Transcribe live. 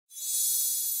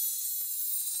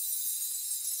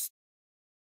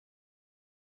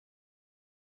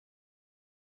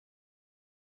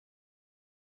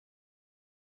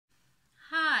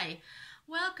Hi,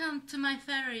 welcome to my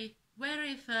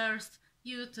very first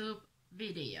YouTube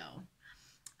video.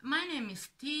 My name is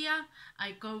Tiia.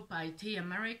 I go by Tiia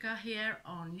Marika here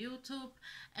on YouTube,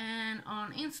 and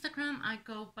on Instagram I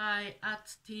go by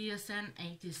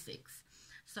 @Tiiasen86.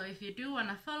 So if you do want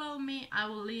to follow me, I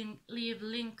will leave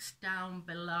links down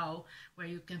below where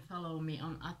you can follow me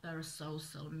on other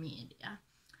social media.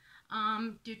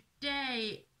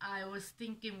 Today I was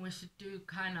thinking we should do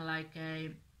kind of like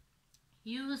a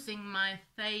using my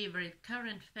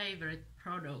current favorite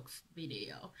products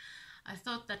video. I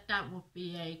thought that would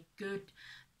be a good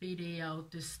video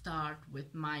to start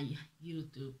with my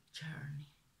YouTube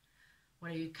journey.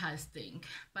 What do you guys think?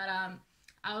 But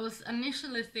I was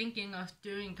initially thinking of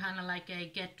doing kind of like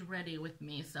a get ready with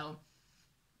me. So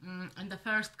in the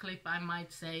first clip I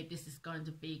might say this is going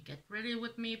to be get ready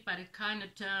with me, but it kind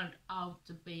of turned out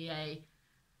to be a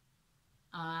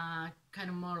kind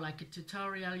of more like a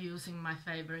tutorial using my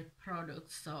favorite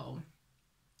products. So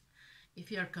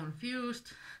if you're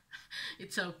confused,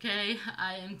 it's okay,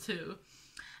 I am too.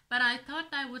 But I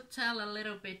thought I would tell a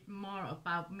little bit more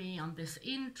about me on this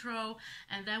intro,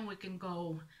 and then we can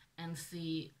go and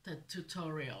see the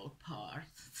tutorial part.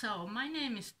 So my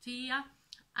name is Tiia.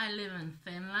 I live in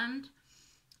Finland.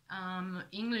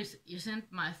 English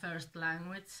isn't my first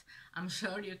language. I'm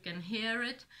sure you can hear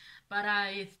it, but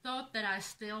I thought that I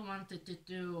still wanted to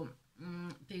do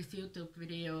these YouTube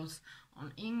videos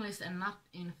on English and not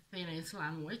in Finnish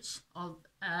language,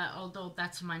 although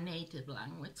that's my native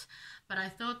language. But I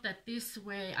thought that this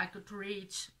way I could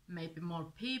reach maybe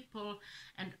more people,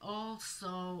 and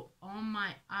also all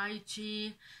my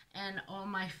IG and all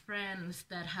my friends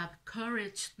that have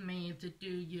encouraged me to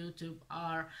do YouTube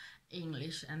are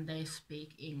English and they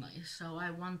speak English. So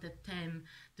I wanted them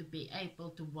to be able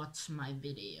to watch my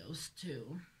videos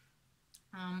too.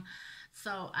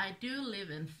 So I do live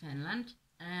in Finland,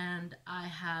 and I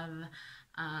have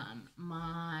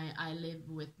I live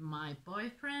with my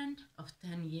boyfriend of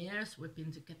 10 years. We've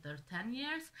been together 10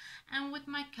 years, and with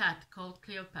my cat called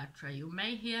Cleopatra. You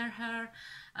may hear her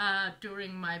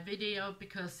during my video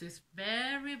because it's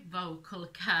very vocal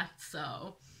cat,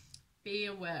 so be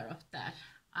aware of that.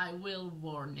 I will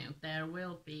warn you, there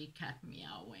will be cat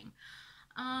meowing.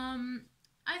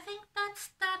 I think that's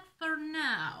that for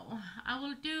now. I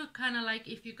will do kind of like,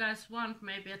 if you guys want,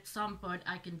 maybe at some point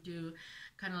I can do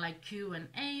kind of like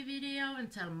Q&A video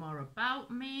and tell more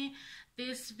about me.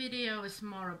 This video is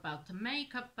more about the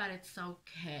makeup, but it's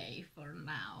okay for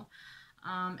now.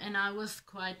 And I was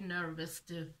quite nervous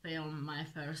to film my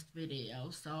first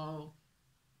video, so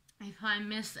if I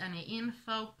miss any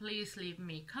info, please leave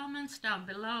me comments down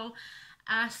below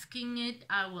asking it.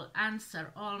 I will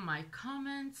answer all my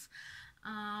comments.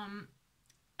 And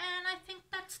I think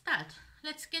that's that.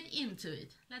 Let's get into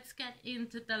it. Let's get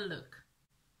into the look.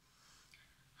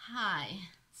 Hi.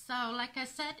 So like I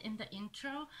said in the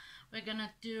intro, we're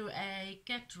gonna do a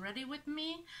get ready with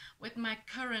me with my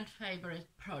current favorite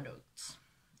products.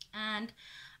 And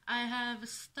I have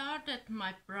started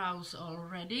my brows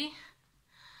already.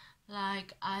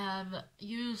 Like, I have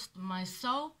used my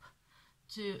soap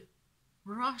to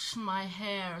brush my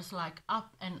hairs like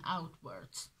up and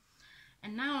outwards.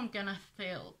 And now I'm gonna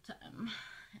fill them.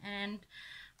 And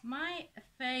my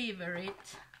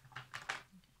favorite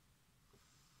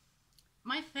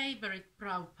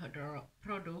brow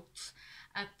products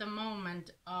at the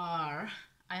moment are,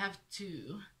 I have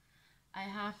two. I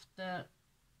have the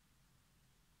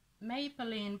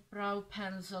Maybelline brow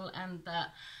pencil and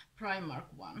the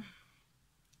Primark one.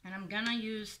 And I'm gonna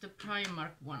use the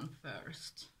Primark one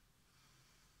first.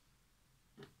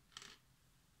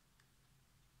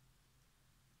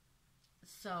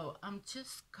 So I'm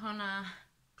just gonna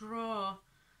draw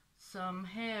some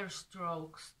hair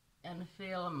strokes and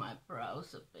fill my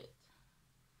brows a bit.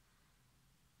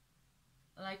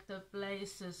 Like the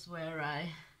places where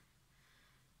I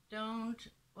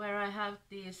have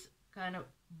these kind of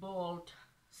bald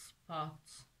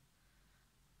spots.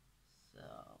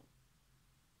 So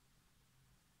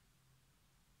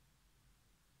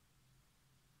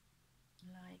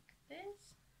like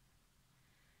this.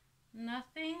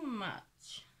 Nothing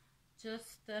much,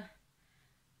 just a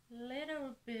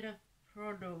little bit of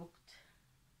product.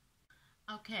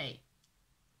 Okay,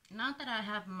 now that I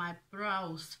have my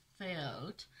brows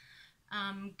filled,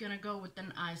 I'm gonna go with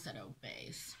an eyeshadow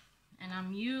base. And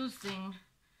I'm using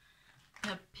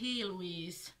the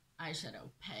Louise eyeshadow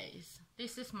base.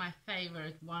 This is my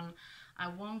favorite one. I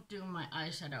won't do my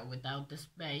eyeshadow without this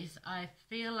base. I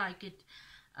feel like it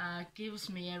gives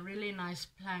me a really nice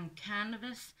blank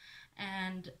canvas,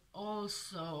 and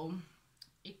also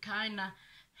it kind of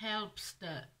helps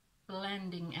the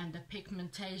blending and the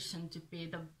pigmentation to be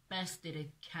the best that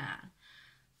it can.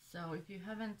 So if you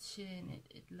haven't seen it,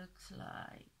 it looks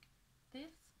like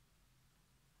this.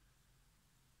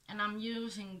 And I'm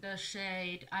using the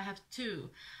shade, I have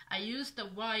two. I use the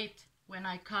white when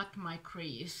I cut my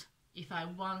crease, if I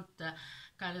want the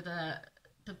kind of the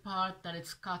part that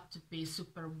it's cut to be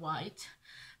super white.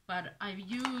 But I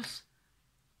use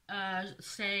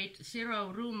shade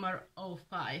Zero Rumor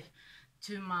 05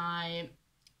 to my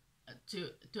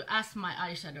as my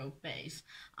eyeshadow base.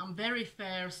 I'm very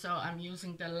fair, so I'm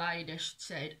using the lightest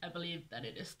shade. I believe that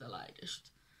it is the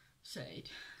lightest shade.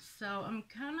 So I'm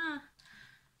gonna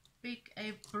pick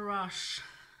a brush,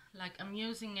 like I'm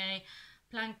using a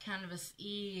blank canvas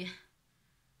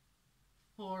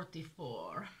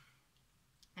E44,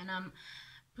 and I'm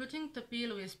putting the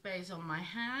Pilvis base on my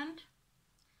hand,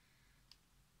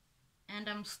 and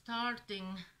I'm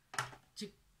starting to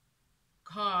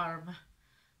carve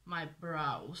my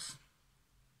brows.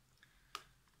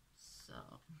 So,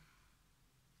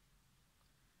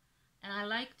 and I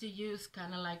like to use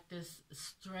kind of like this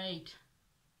straight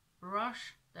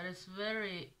brush that is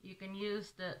very, you can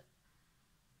use the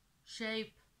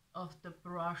shape of the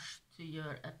brush to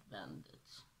your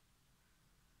advantage.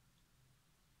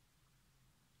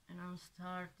 And I'm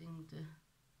starting to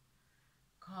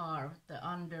carve the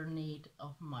underneath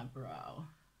of my brow.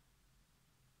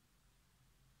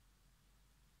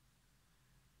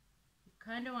 You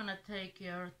kind of want to take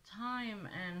your time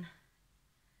and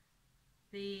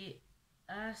be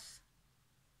as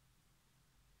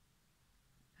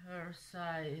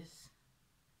precise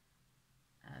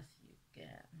as you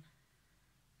can.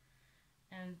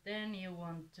 And then you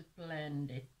want to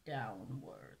blend it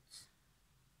downwards.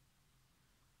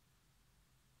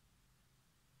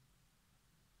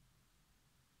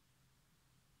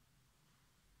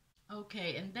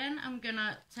 Okay, and then I'm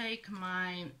gonna take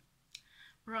my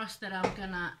brush that I'm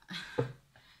gonna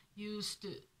use to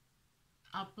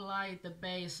apply the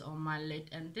base on my lid,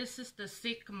 and this is the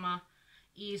Sigma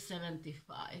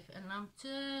E75, and I'm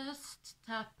just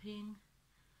tapping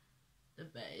the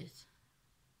base.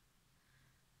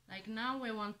 Like now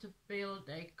we want to build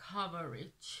a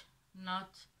coverage,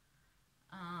 not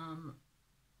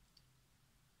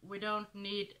we don't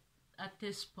need at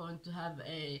this point to have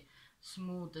a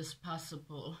smooth as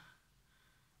possible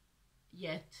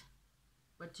yet,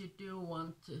 but you do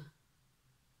want to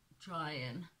try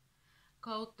and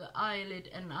coat the eyelid,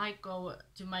 and I go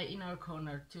to my inner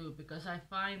corner too, because I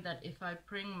find that if I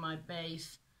bring my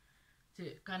base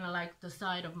to kind of like the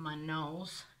side of my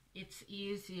nose, it's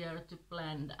easier to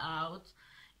blend out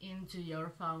into your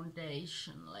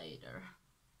foundation later.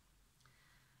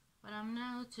 But I'm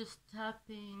now just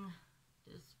tapping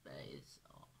this base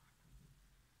on.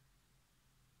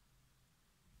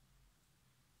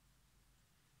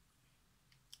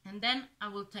 And then I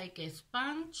will take a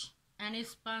sponge, any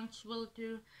sponge will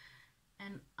do,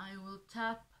 and I will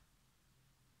tap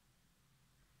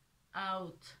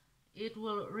out. It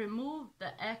will remove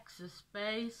the excess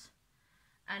base,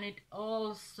 and it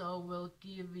also will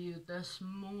give you the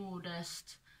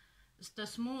smoothest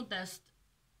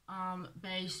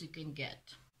base you can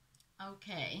get.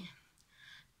 Okay,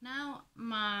 now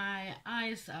my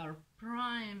eyes are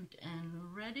primed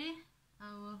and ready.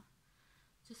 I will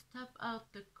just tap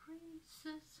out the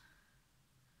creases,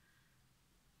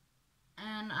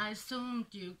 and I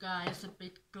zoomed you guys a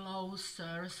bit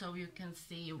closer so you can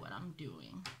see what I'm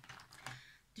doing.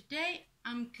 Today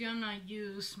I'm gonna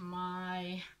use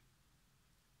my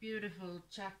beautiful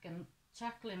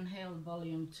Jaclyn Hill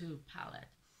Volume 2 palette.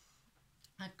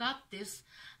 I got this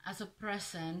as a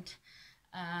present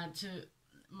to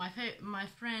my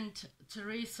friend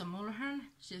Teresa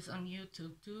Mulhern. She's on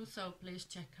YouTube too, so please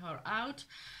check her out.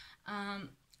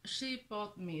 She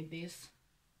bought me this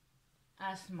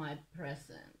as my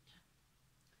present.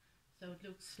 So it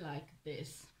looks like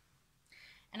this.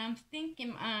 And I'm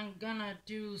thinking I'm gonna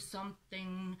do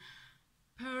something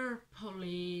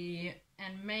purpley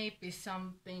and maybe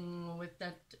something with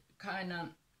that kind of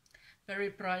very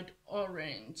bright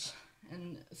orange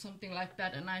and something like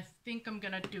that. And I think I'm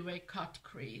gonna do a cut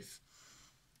crease.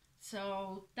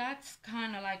 So that's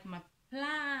kind of like my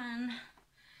plan.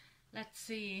 Let's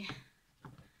see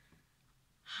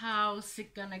how's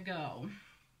it gonna go.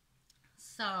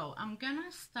 So I'm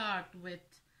gonna start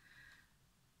with,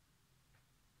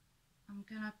 I'm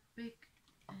gonna pick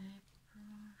a brush,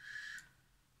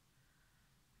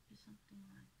 maybe something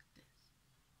like this.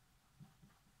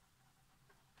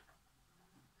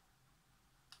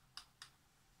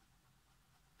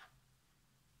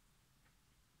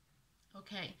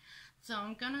 Okay, so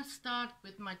I'm gonna start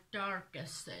with my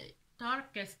darkest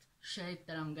shade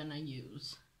that I'm gonna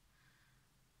use.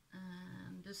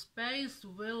 And the space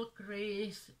will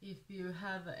crease if you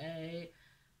have a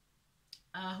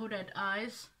hooded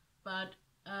eyes, but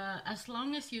as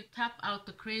long as you tap out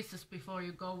the creases before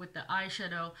you go with the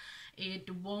eyeshadow, it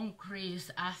won't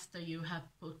crease after you have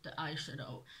put the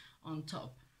eyeshadow on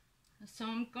top. So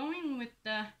I'm going with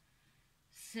the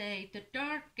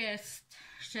darkest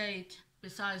shade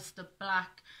besides the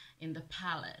black in the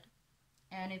palette,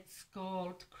 and it's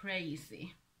called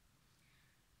Crazy.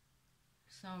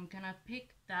 So I'm gonna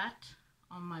pick that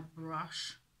on my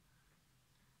brush.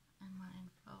 Am I in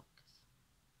focus?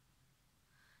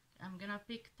 I'm gonna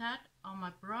pick that on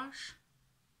my brush,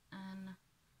 and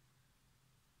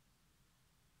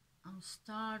I'm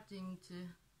starting to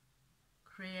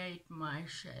create my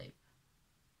shape.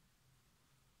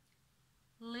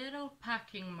 Little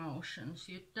packing motions.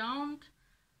 You don't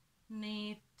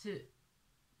need to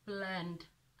blend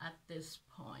at this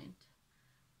point.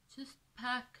 Just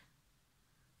pack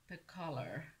the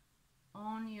color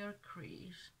on your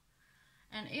crease.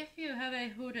 And if you have a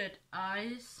hooded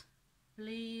eyes,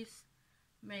 please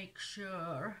make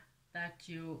sure that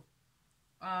you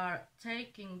are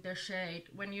taking the shade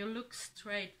when you look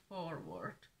straight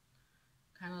forward,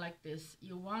 kind of like this.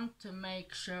 You want to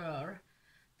make sure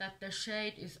that the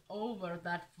shade is over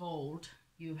that fold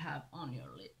you have on your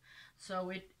lid,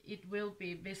 so it will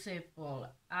be visible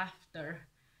after,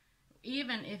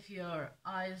 even if your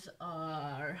eyes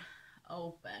are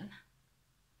open.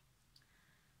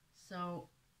 So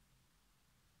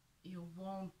you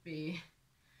won't be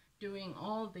doing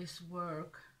all this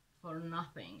work for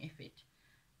nothing if it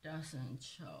doesn't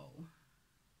show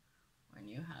when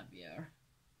you have your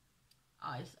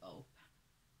eyes open.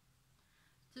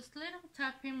 Just little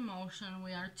tapping motion.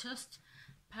 We are just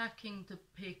packing the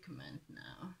pigment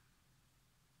now.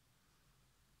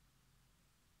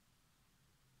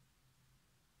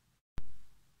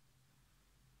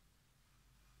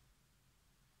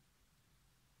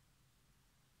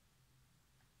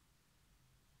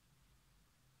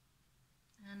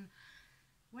 And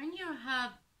when you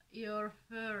have your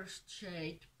first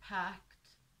shade packed,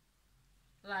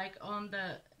 like on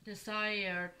the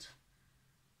desired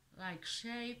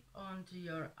shape onto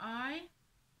your eye,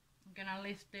 I'm gonna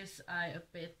lift this eye a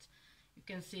bit. You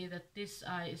can see that this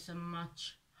eye is a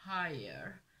much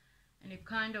higher, and you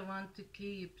kind of want to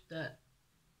keep the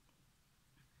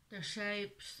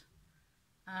shapes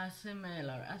as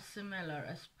similar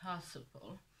as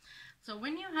possible. So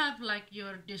when you have like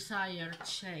your desired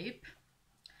shape,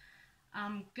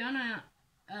 I'm gonna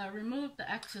remove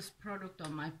the excess product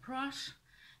on my brush,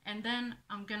 and then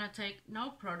I'm gonna take no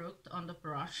product on the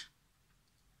brush,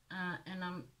 and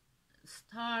I'm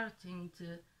starting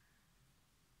to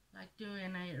like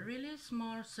doing a really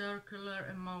small circular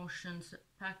emotions,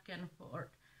 back and forth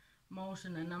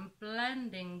motion, and I'm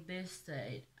blending this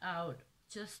shade out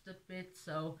just a bit,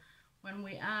 so when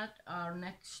we add our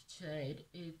next shade,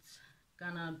 it's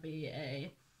gonna be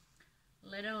a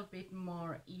little bit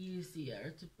more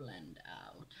easier to blend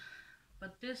out.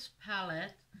 But this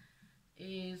palette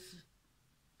is,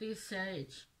 these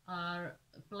shades are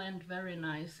blend very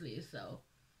nicely, so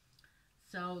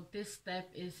this step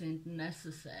isn't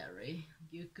necessary.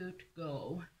 You could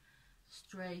go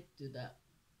straight to the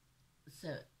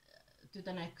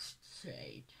next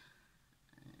shade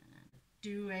and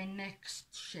do a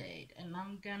next shade, and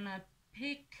I'm gonna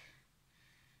pick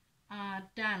a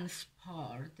dance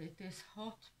part. It is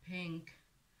hot pink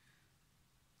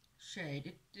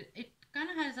shade. It kind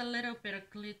of has a little bit of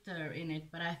glitter in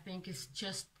it, but I think it's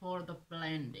just for the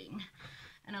blending.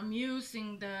 And I'm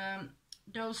using the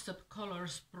Dose Up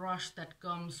Colors brush that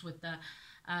comes with the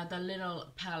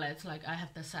little palettes. Like I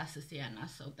have the Sassy Sienna,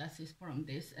 so that is from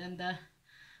this. And the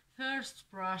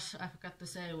first brush, I forgot to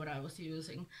say what I was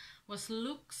using, was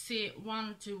Luxie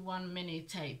 121 Mini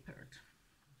Tapered.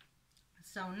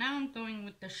 So now I'm going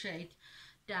with the shade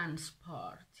Dance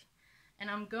Party, and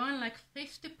I'm going like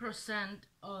 50%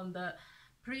 on the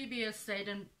previous shade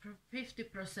and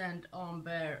 50% on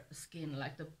bare skin,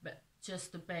 like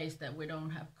just the base that we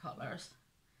don't have colors.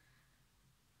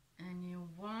 And you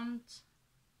want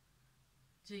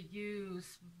to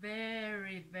use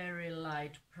very, very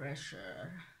light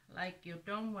pressure, like you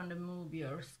don't want to move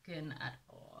your skin at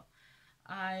all.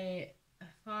 I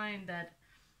find that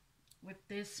with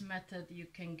this method you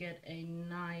can get a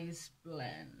nice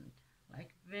blend,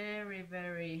 like very,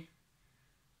 very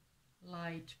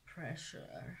light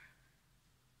pressure,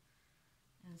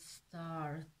 and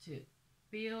start to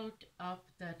build up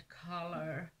that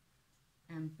color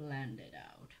and blend it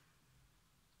out.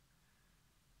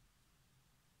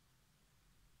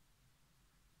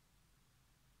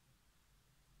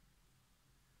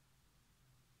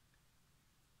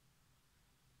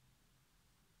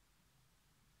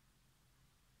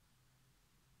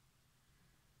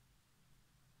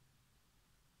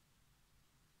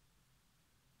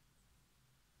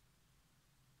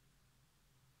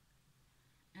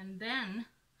 And then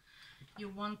you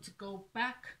want to go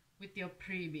back with your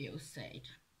previous shade,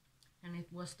 and it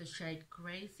was the shade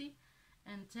Crazy,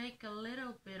 and take a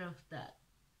little bit of that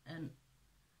and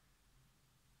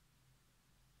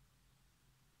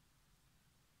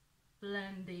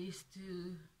blend these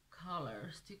two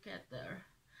colors together.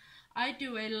 I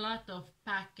do a lot of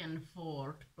back and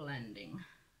forth blending,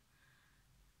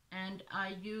 and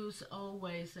I use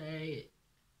always a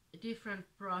different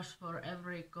brush for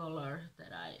every color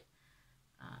that I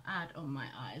add on my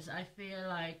eyes. I feel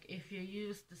like if you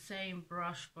use the same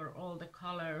brush for all the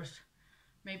colors,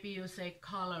 maybe use a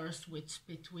color switch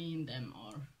between them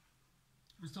or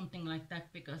something like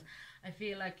that, because I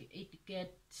feel like it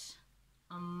gets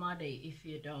muddy if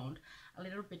you don't, a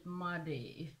little bit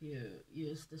muddy if you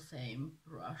use the same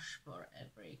brush for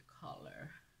every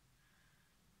color.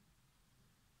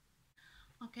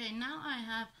 Okay, now I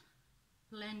have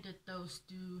blended those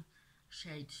two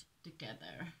shades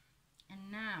together,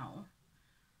 and now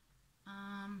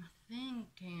I'm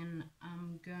thinking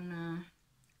I'm gonna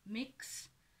mix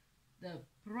the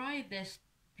brightest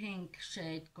pink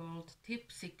shade called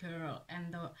Tipsy Girl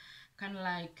and the kind of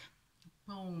like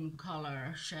bone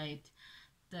color shade,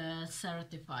 the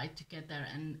Certified, together,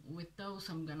 and with those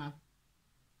I'm gonna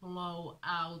blow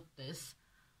out this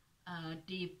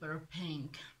deeper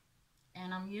pink.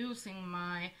 And I'm using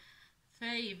my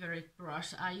favorite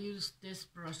brush. I use this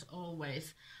brush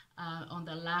always on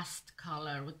the last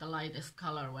color with the lightest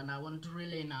color when I want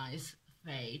really nice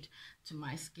fade to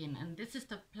my skin, and this is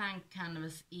the Blank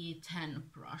Canvas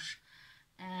E10 brush,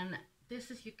 and this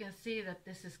is, you can see that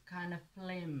this is kind of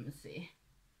flimsy,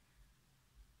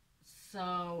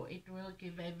 so it will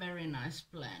give a very nice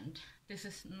blend. This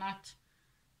is not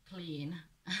clean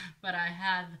but I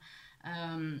have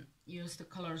used the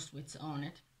color switch on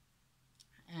it,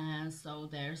 and so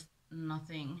there's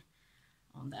nothing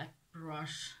on that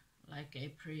brush like a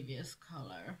previous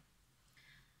color.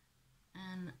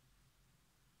 And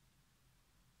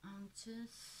I'm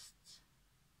just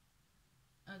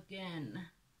again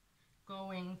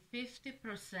going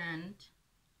 50%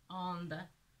 on the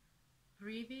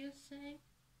previous shade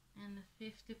and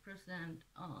 50%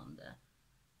 on the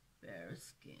bare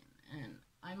skin, and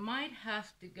I might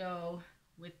have to go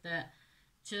with the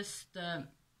just the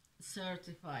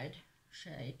Certified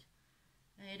shade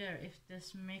later if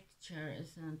this mixture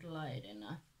isn't light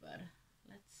enough, but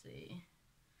let's see.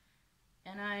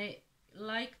 And I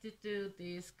like to do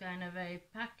these kind of a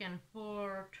back and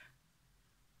forth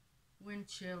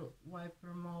windshield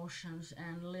wiper motions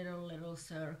and little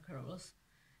circles,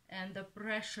 and the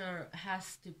pressure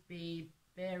has to be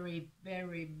very,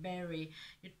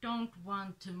 you don't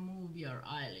want to move your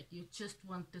eyelid, you just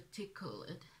want to tickle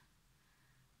it,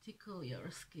 tickle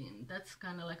your skin. That's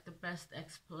kind of like the best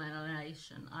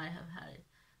explanation I have had.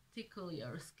 Tickle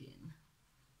your skin.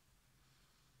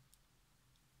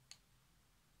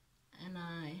 And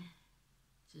I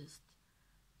just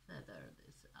feather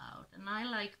this out, and I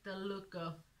like the look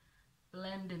of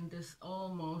blending this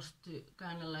almost to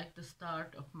kind of like the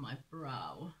start of my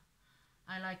brow.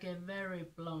 I like a very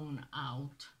blown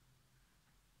out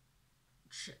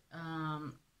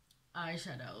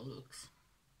eyeshadow looks.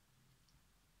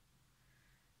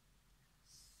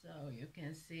 So you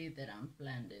can see that I'm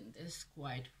blending this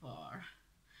quite far.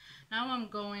 Now I'm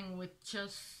going with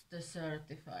just the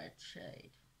Certified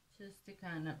shade, just to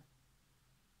kind of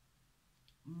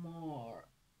more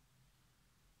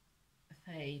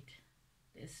fade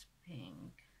this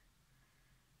pink.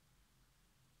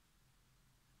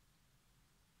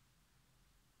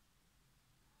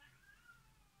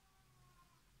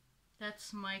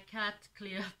 That's my cat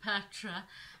Cleopatra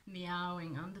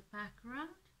meowing on the background.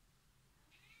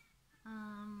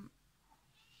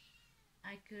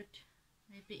 I could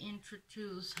maybe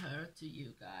introduce her to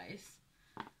you guys.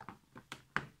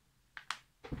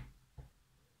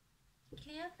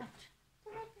 Cleopatra.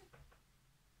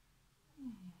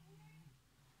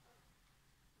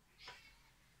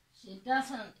 She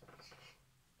doesn't.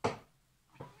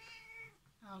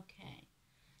 Okay.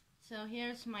 So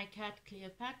here's my cat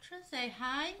Cleopatra. Say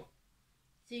hi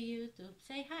to YouTube.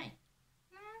 Say hi.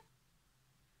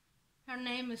 Her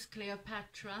name is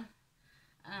Cleopatra.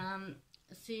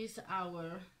 She's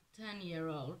our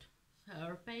 10-year-old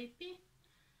fur baby,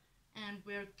 and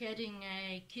we're getting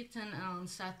a kitten on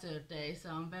Saturday, so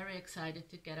I'm very excited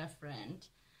to get a friend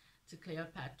to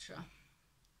Cleopatra.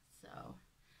 So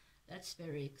that's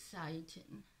very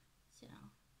exciting. So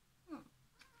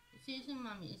she's in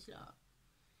mommy's lap.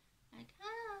 Like,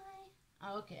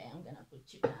 hi. Okay, I'm gonna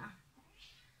put you down.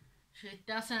 She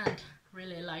doesn't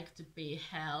really like to be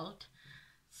held,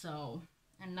 so,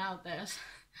 and now there's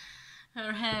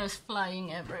Her hair is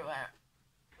flying everywhere.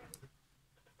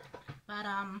 But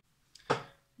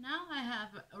now I have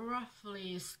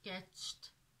roughly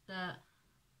sketched the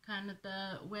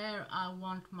where I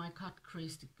want my cut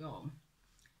crease to go.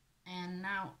 And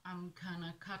now I'm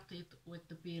gonna cut it with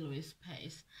the Bilvis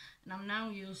paste. And I'm now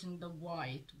using the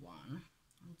white one.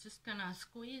 I'm just gonna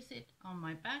squeeze it on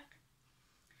my back.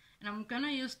 And I'm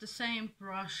gonna use the same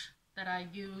brush that I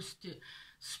used to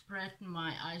spread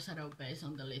my eyeshadow base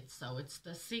on the lid. So it's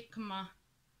the Sigma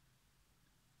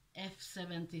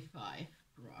F75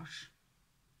 brush.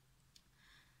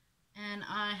 And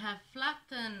I have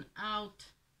flattened out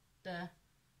the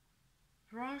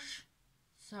brush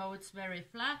so it's very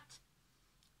flat,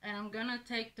 and I'm gonna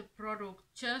take the product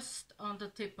just on the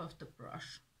tip of the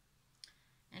brush.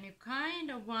 And you kind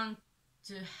of want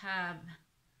to have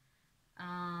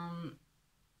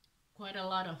quite a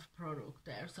lot of product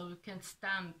there so you can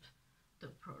stamp the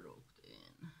product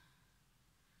in.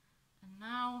 And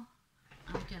now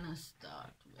I'm gonna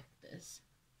start with this.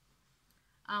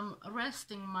 I'm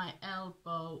resting my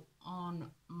elbow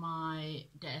on my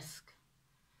desk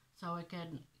so I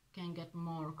can get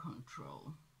more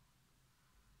control.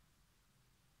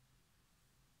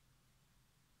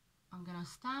 I'm gonna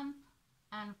stamp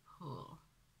and pull.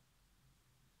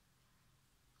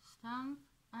 Stamp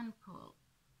and pull.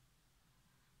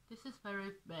 This is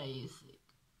very basic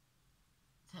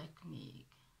technique.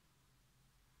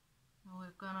 And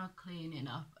we're gonna clean it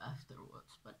up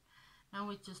afterwards, but now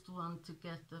we just want to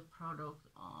get the product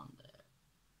on there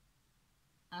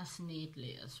as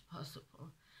neatly as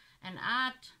possible. And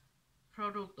add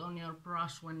product on your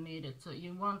brush when needed, so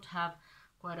you won't have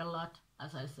quite a lot,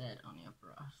 as I said, on your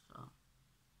brush. So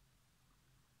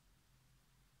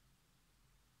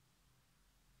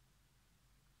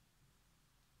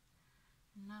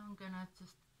now I'm gonna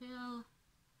just fill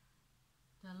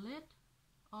the lid,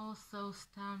 also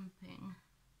stamping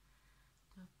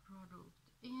the product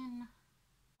in.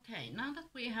 Okay, now that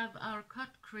we have our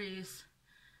cut crease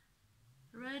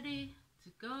ready to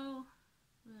go,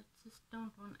 we just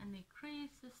don't want any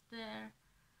creases there.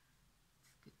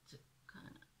 It's good to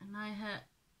and I had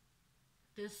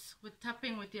this with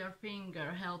tapping with your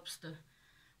finger helps the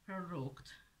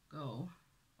product go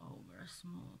over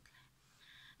smoothly.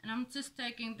 And I'm just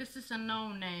taking, this is a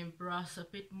no-name brush, a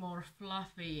bit more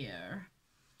fluffier,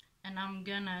 and I'm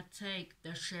gonna take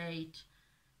the shade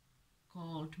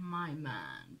called My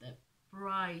Man, the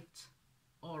bright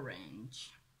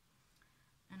orange,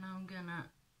 and I'm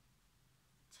gonna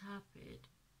tap it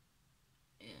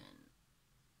in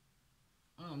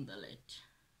on the lid.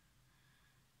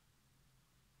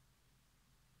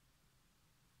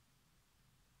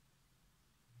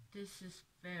 This is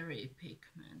very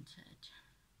pigmented,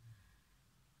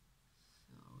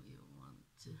 so you want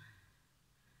to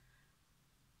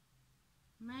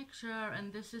make sure,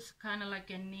 and this is kind of like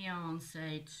a neon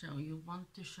shade, so you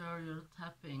want to show you're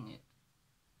tapping it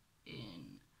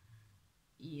in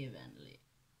evenly.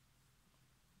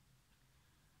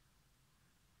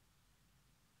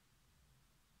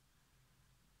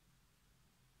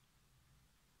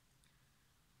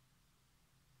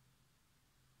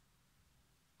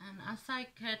 And as I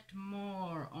get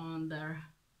more on there,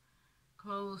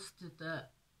 close to the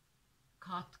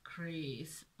cut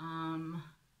crease, I'm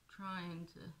trying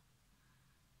to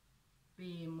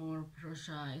be more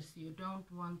precise. You don't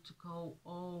want to go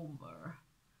over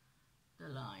the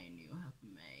line you have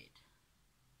made.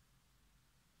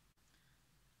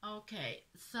 Okay,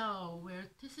 so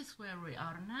this is where we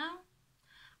are now.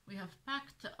 We have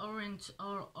packed the orange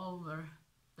all over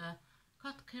the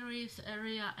cut crease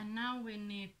area, and now we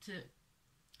need to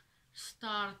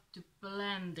start to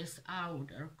blend this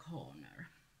outer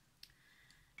corner.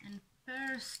 And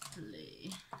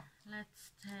firstly,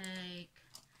 let's take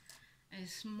a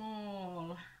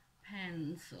small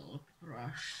pencil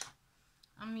brush.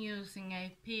 I'm using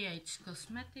a PH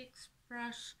Cosmetics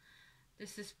brush.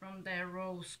 This is from their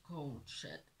Rose Gold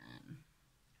set and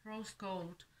Rose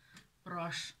Gold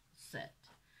brush set.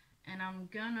 And I'm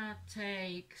gonna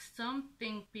take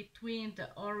something between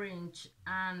the orange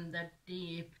and the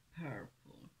deep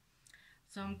purple.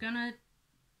 So I'm gonna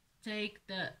take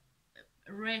the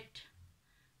red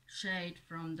shade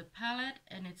from the palette,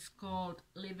 and it's called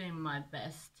Living My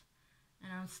Best.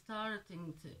 And I'm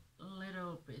starting to a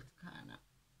little bit kind of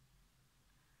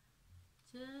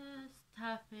just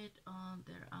tap it on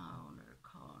the outer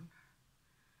corner.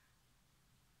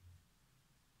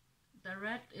 The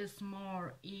red is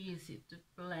more easy to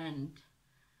blend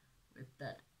with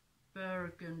that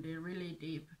burgundy, really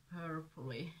deep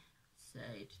purpley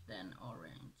shade than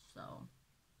orange. So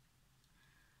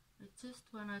we just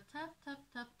wanna tap, tap,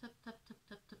 tap, tap, tap, tap,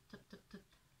 tap, tap, tap, tap,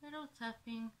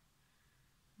 tapping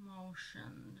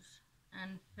motions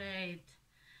and fade,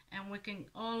 and we can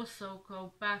also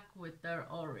go back with the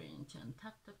orange and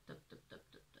tap tap tap tap tap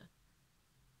tap tap.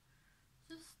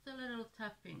 Just a little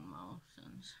tapping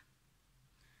motions.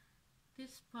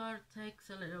 This part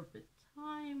takes a little bit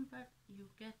time, but you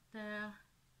get there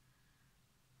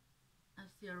as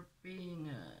you're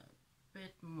being a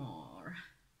bit more.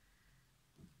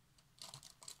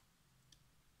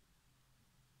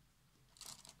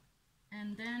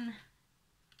 And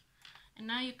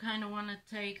now you kind of want to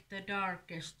take the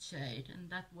darkest shade,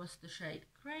 and that was the shade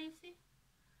Crazy,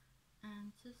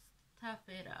 and just tap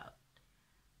it out.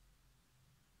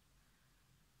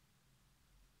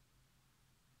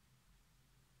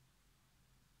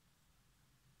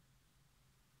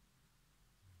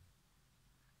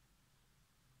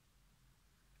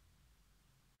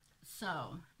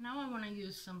 So now I want to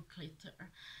use some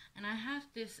glitter, and I have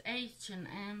this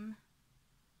H&M,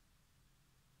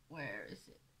 where is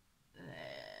it?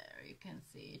 There, you can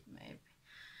see it maybe.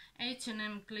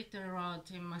 H&M Glitter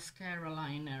Roti Mascara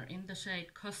Liner in the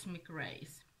shade Cosmic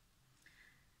Rays.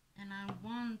 And I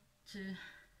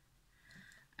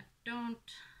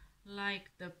don't like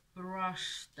the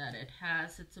brush that it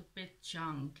has, it's a bit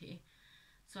chunky.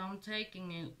 So I'm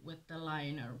taking it with the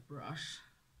liner brush.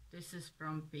 This is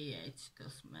from PH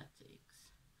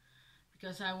Cosmetics.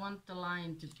 Because I want the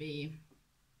line to be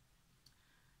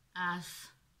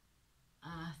as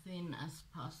thin as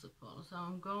possible. So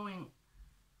I'm going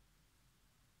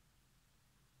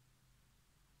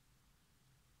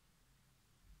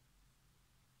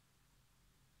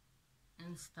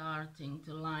and starting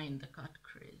to line the cut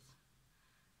crease.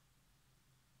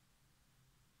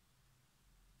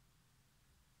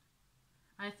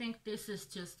 I think this is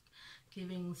just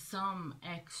giving some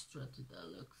extra to the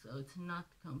look, so it's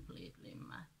not completely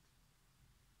matte.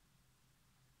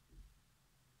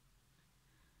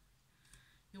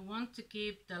 You want to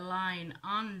keep the line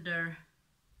under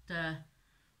the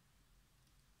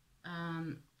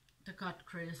cut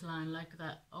crease line, like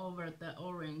that, over the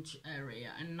orange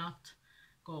area, and not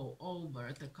go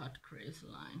over the cut crease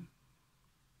line.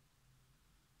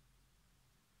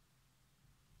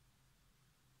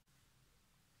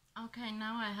 Okay,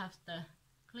 now I have the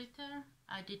glitter.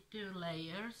 I did 2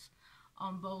 layers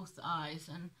on both eyes,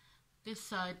 and this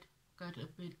side got a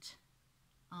bit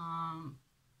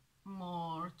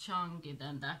more chunky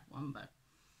than that one, but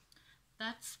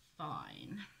that's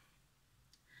fine.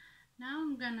 Now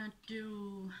I'm gonna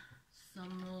do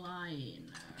some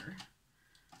liner.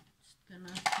 Just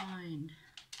gonna find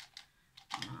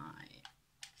my...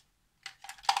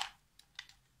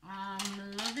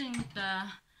 I'm loving the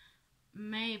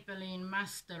Maybelline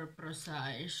Master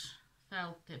Procage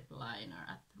felt tip liner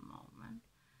at the moment.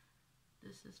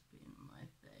 This has been my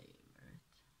favorite,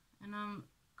 and I'm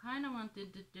kind of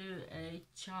wanted to do a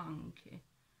chunky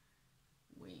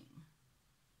wing.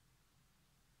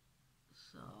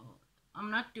 So I'm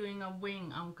not doing a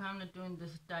wing, I'm kind of doing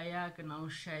this diagonal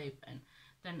shape and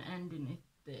then ending it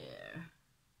there.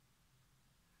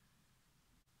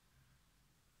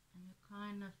 And you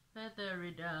kind of feather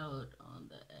it out on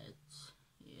the edge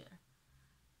here.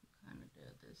 You kind of do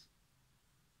this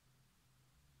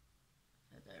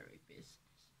feathery business.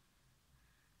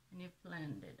 And you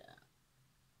blend it out.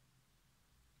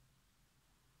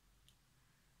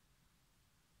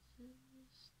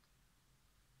 Just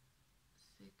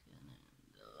thickening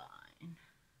the line.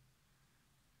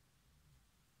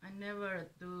 I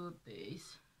never do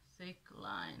these thick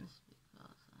lines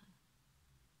because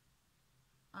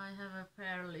I have a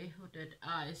fairly hooded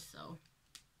eye, so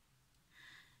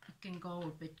it can go a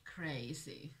bit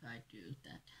crazy if I do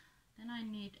that. Then I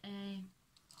need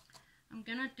I'm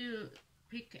gonna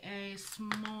pick a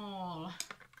small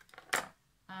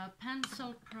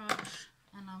pencil brush,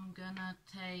 and I'm gonna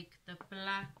take the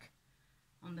black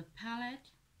on the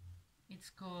palette. It's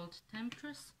called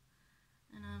Temptress,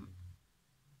 and I'm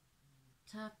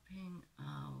tapping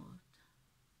out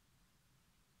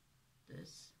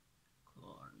this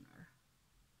corner.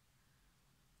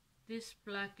 This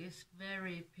black is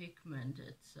very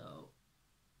pigmented, so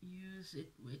use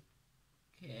it with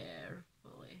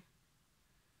carefully.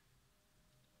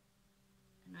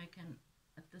 And I can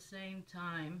at the same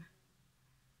time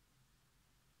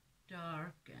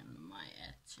darken my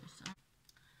edges.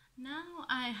 Now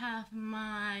I have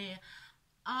my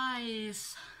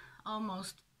eyes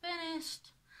almost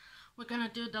finished. We're gonna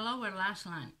do the lower lash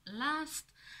line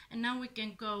last, and now we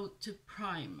can go to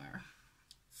primer.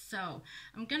 So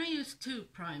I'm gonna use two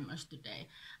primers today.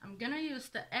 I'm gonna use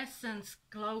the Essence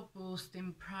Glow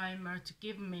Boosting Primer to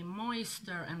give me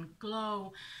moisture and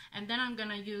glow, and then I'm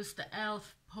gonna use the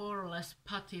e.l.f. Poreless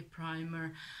Putty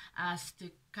Primer as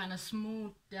to kind of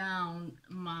smooth down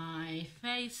my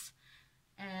face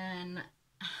and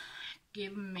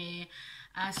give me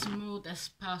as smooth as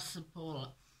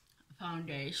possible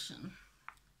foundation.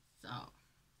 So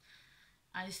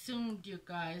I zoomed you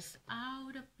guys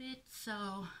out a bit,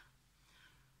 so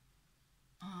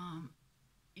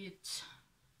it's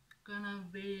gonna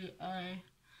be a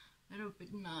little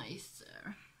bit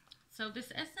nicer. So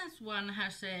this Essence one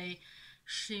has a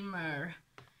shimmer.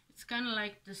 It's kind of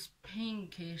like this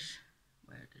pinkish,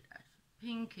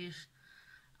 pinkish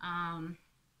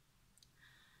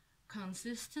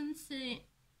consistency,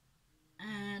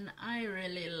 and I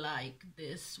really like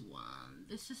this one.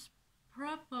 This is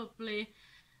probably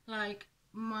like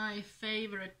my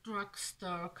favorite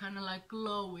drugstore kind of like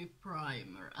glowy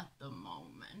primer at the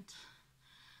moment,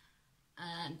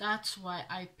 and that's why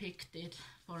I picked it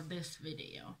for this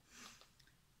video.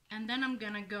 And then I'm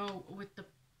gonna go with the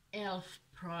e.l.f.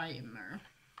 primer.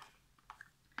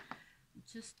 I'm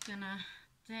just gonna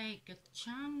take a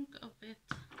chunk of it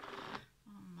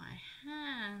on my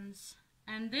hands,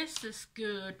 and this is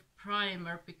good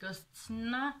primer because it's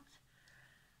not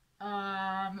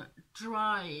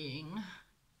drying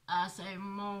as a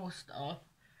most of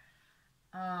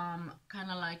kind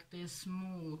of like these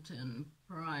smoothing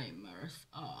primers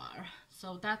are,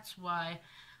 so that's why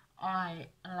I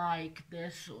like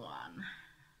this one.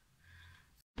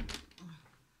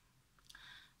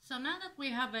 So now that we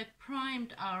have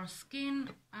primed our skin,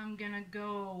 I'm gonna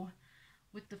go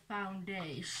with the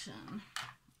foundation,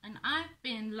 and I've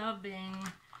been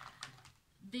loving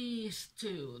these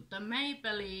two, the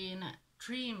Maybelline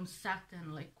Dream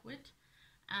Satin Liquid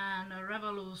and a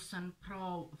Revolution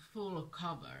Pro Full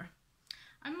Cover.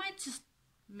 I might just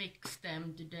mix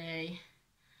them today.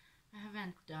 I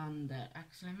haven't done that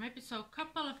actually. Maybe so a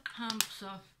couple of pumps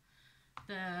of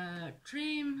the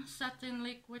Dream Satin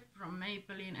Liquid from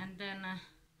Maybelline, and then a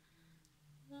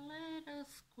little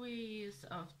squeeze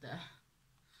of the,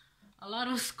 a lot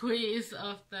of squeeze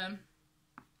of the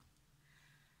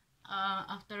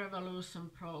Revolution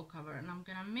Pro Cover, and I'm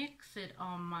gonna mix it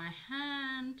on my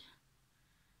hand,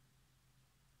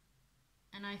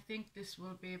 and I think this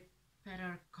will be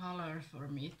better color for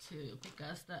me too,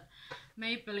 because the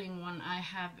Maybelline one I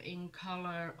have in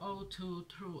color 02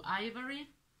 True Ivory,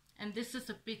 and this is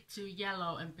a bit too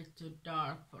yellow and a bit too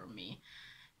dark for me,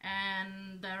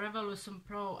 and the Revolution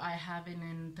Pro I have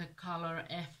in the color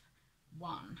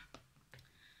F1.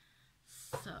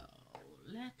 So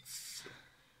let's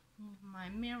move my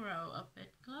mirror a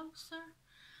bit closer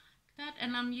like that,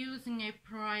 and I'm using a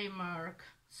Primark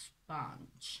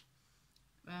sponge.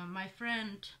 My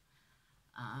friend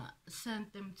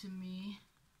sent them to me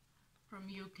from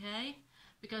UK,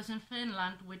 because in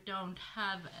Finland we don't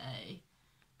have a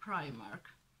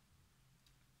Primark,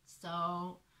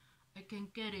 so I can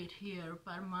get it here,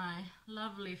 but my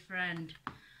lovely friend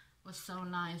was so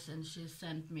nice and she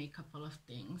sent me a couple of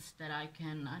things that I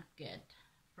cannot get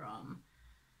from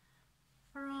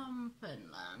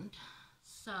Finland.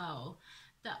 So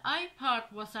the eye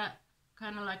part was a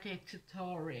kind of like a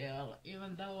tutorial,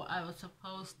 even though I was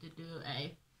supposed to do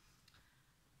a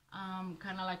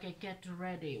kind of like a get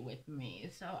ready with me,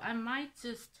 so I might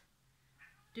just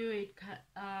do it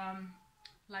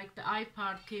like the eye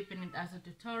part, keeping it as a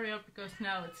tutorial, because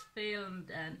now it's filmed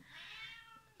and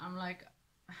I'm like,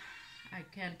 I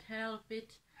can't help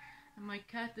it. And my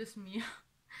cat is me.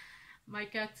 My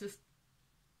cat just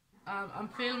I'm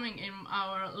filming in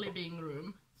our living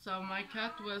room, so my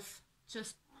cat was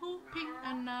just pooping,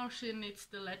 and now she needs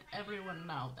to let everyone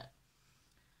know that.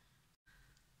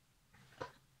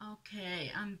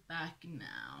 Okay, I'm back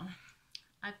now.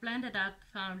 I blended out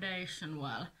the foundation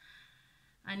while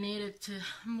I needed to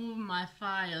move my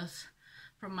files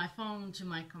from my phone to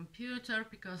my computer,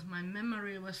 because my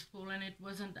memory was full and it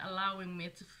wasn't allowing me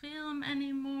to film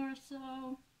anymore,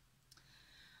 so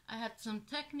I had some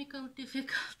technical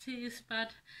difficulties,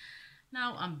 but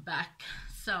now I'm back.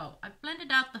 So I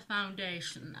blended out the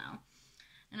foundation now,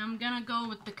 and I'm gonna go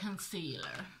with the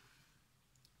concealer.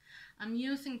 I'm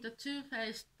using the Too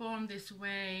Faced Born This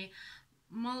Way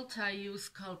multi-use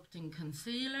sculpting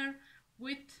concealer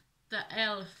with the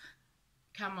e.l.f.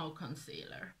 Camo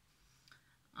Concealer.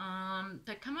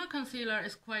 The Camo Concealer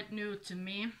is quite new to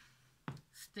me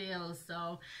still,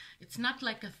 so it's not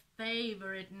like a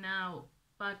favorite now,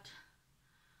 but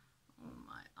oh,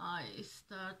 my eye is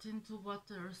starting to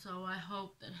water, so I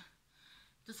hope that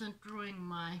it doesn't ruin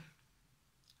my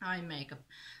eye makeup.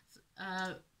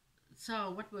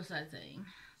 So what was I saying?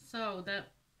 So the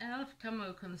e.l.f.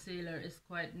 Camo Concealer is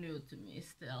quite new to me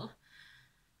still,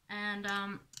 and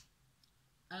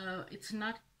it's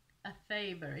not a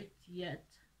favorite yet,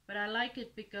 but I like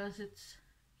it because it's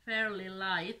fairly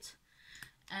light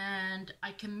and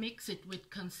I can mix it with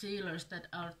concealers that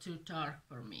are too dark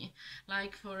for me.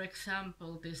 Like for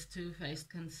example this Too Faced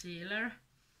concealer.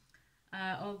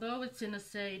 Although it's in a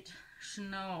shade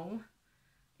Snow,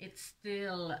 it's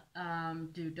still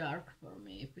too dark for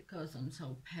me because I'm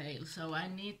so pale. So I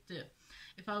need to,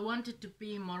 if I want it to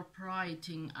be more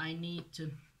brighting, I need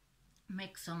to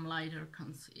mix some lighter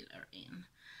concealer in.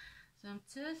 So I'm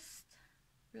just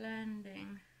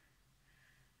blending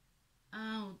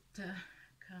out the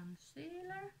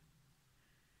concealer.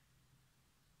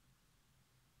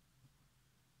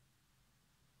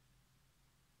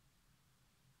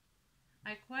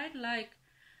 I quite like,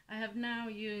 I have now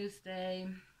used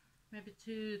maybe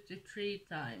 2 to 3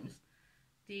 times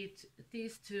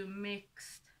these two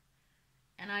mixed,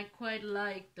 and I quite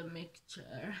like the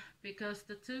mixture because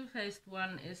the Too Faced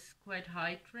one is quite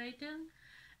hydrating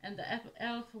and the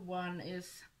e.l.f. one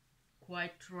is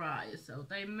quite dry, so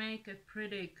they make a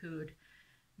pretty good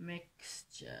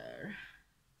mixture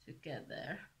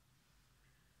together.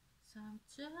 So I'm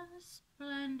just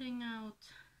blending out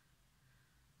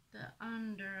the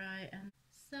under eye. And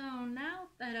so now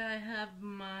that I have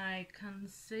my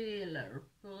concealer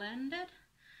blended,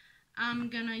 I'm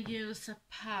gonna use a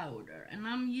powder, and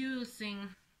I'm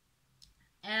using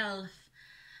e.l.f.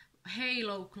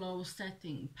 Halo Glow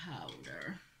Setting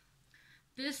Powder.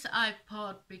 This I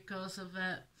bought because of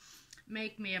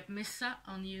Make Me Up Missa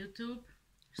on YouTube.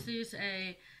 She's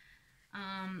a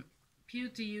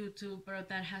beauty YouTuber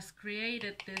that has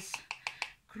created this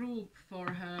group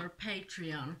for her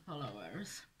Patreon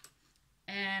followers,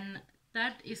 and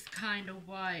that is kind of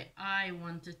why I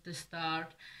wanted to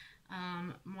start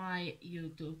my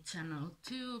YouTube channel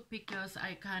too, because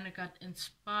I kind of got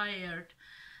inspired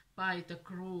by the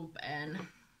group, and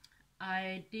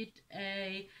I did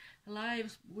a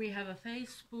live, we have a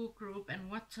Facebook group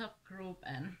and WhatsApp group,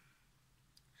 and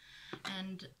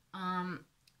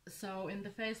so in the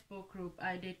Facebook group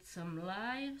I did some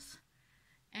lives,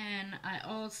 and I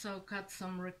also got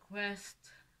some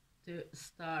requests to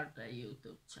start a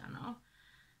YouTube channel.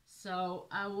 So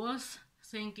I was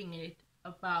thinking it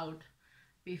about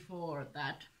before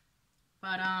that,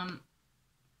 but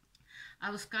I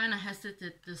was kind of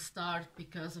hesitant to start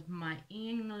because of my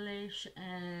English,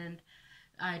 and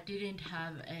I didn't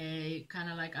have a kind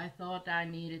of like, I thought I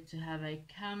needed to have a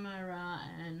camera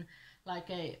and like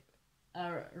a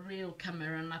real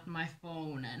camera, not my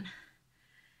phone,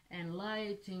 and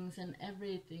lightings and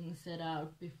everything set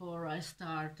out before I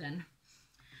start,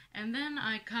 and then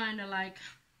I kind of like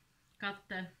got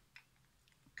the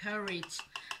courage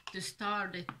to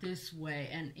start it this way.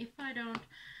 And if I don't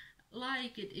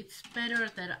like it, it's better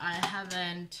that I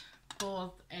haven't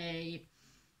bought a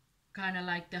kind of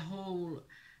like the whole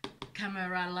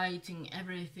camera, lighting,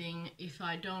 everything, if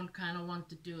I don't kind of want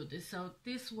to do this. So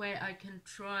this way I can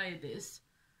try this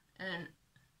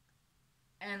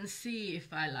and see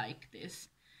if I like this,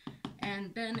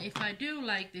 and then if I do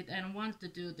like it and want to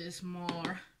do this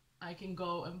more, I can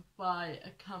go and buy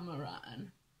a camera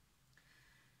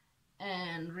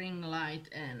and ring light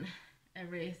and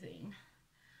everything.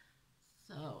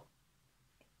 So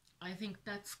I think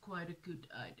that's quite a good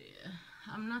idea.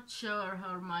 I'm not sure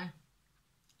how my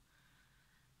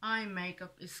eye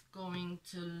makeup is going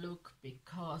to look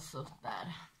because of that,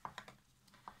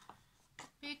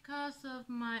 because of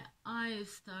my eyes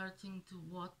starting to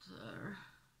water,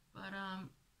 but I'm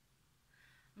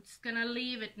just gonna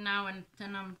leave it now, and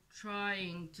then I'm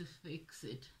trying to fix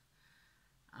it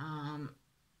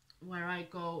where I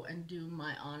go and do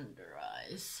my under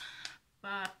eyes.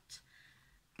 But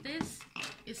this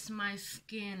is my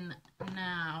skin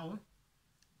now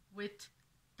with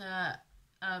the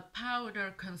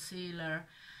powder, concealer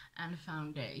and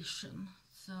foundation.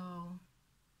 So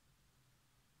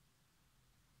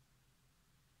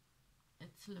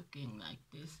it's looking like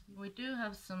this. We do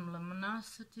have some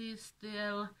luminosity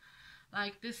still,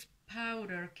 like this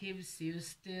powder gives you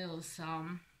still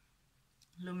some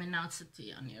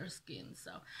luminosity on your skin,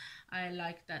 so I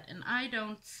like that. And I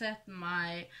don't set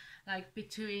my, like,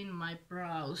 between my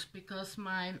brows because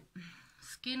my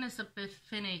skin is a bit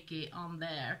finicky on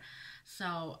there,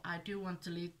 so I do want to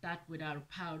leave that without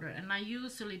powder. And I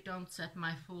usually don't set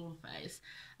my full face.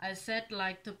 I set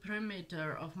like the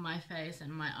perimeter of my face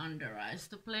and my under eyes,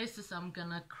 the places I'm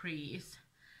gonna crease.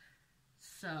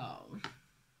 So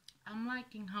I'm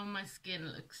liking how my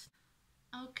skin looks.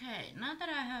 Okay, now that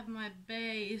I have my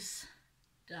base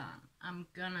done, I'm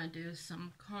gonna do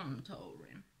some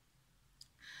contouring.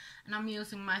 And I'm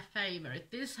using my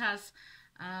favorite. This has,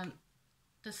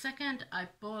 the second I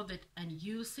bought it and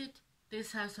use it,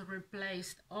 this has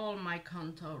replaced all my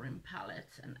contouring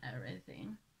palettes and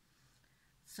everything.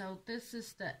 So this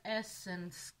is the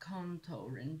Essence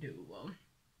Contouring Duo.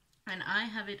 And I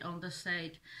have it on the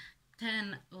shade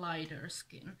 10 Lighter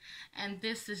Skin. And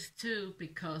this is too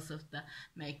because of the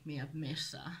Make Me Up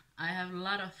Misha. I have a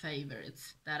lot of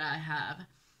favorites that I have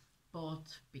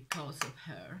bought because of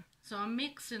her. So I'm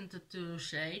mixing the two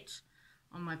shades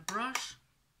on my brush.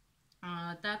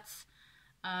 That's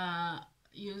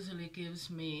usually gives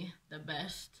me the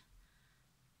best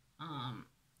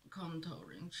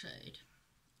contouring shade.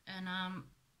 And I'm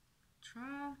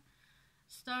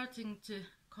starting to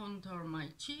contour my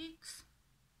cheeks.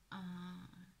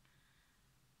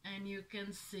 And you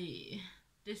can see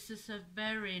this is a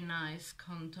very nice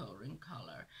contouring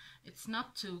color. It's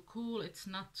not too cool, it's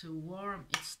not too warm,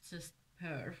 it's just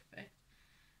perfect.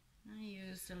 I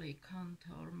usually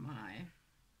contour my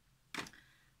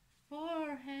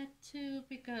forehead too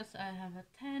because I have a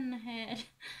 10 head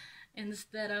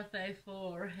instead of a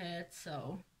 4 head,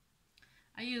 so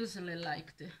I usually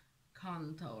like to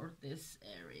contour this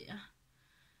area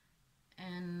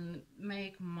and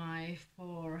make my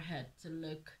forehead to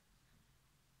look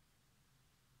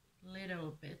a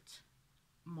little bit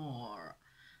more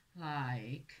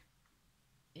like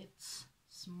it's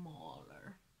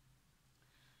smaller.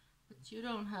 But you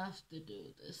don't have to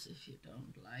do this if you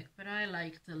don't like, but I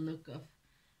like the look of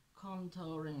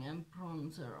contouring and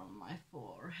bronzer on my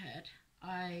forehead.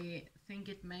 I think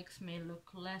it makes me look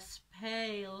less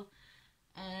pale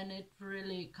and it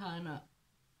really kind of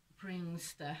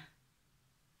brings the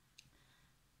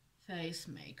face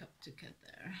makeup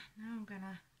together. Now I'm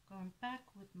gonna go back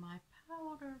with my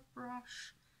powder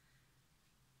brush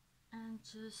and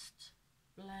just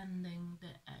blending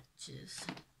the edges.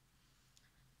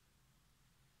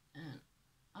 And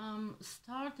I'm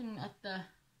starting at the,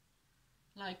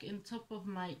 like in top of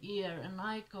my ear, and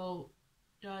I go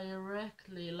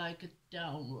directly like it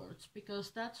downwards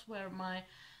because that's where my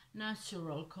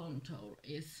natural contour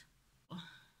is.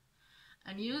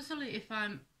 And usually if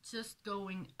I'm just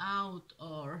going out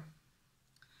or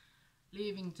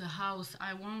leaving the house,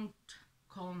 I won't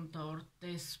contour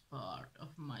this part of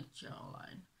my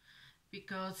jawline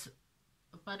because,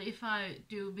 but if I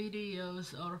do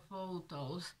videos or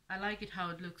photos, I like it how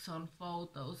it looks on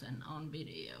photos and on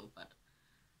video, but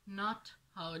not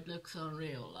how it looks on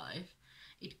real life.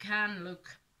 It can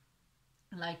look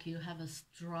like you have a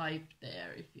stripe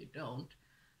there if you don't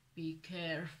be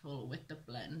careful with the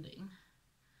blending.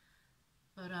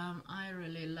 But I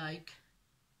really like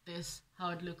this,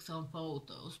 how it looks on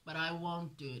photos, but I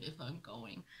won't do it if I'm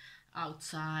going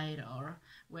outside or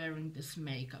wearing this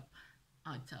makeup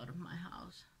outside of my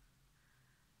house.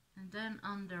 And then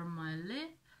under my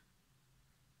lip,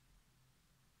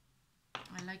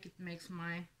 I like it makes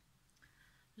my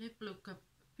lip look a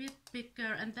bit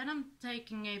bigger. And then I'm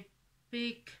taking a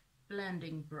big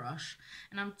blending brush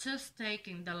and I'm just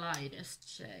taking the lightest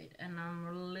shade and I'm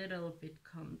a little bit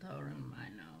contouring my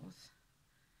nose,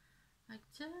 like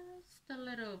just a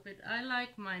little bit. I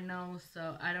like my nose,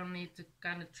 so I don't need to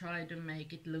kind of try to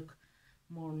make it look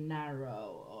more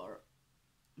narrow or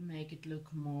make it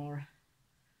look more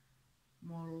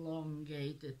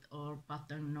elongated or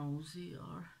button nosy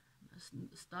or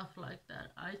stuff like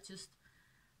that. I just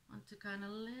want to kind of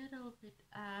little bit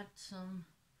add some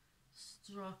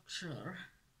structure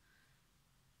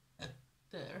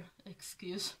there.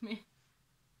 Excuse me,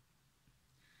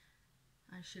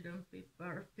 I shouldn't be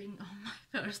burping on my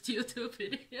first YouTube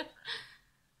video.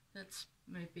 That's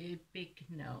maybe a big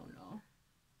no-no.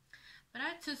 But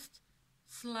I just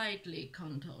slightly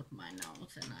contoured my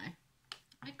nose and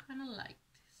I kind of like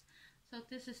this. So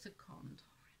this is the contouring.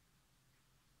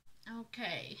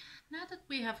 Okay, now that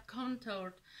we have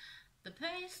contoured the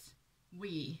face,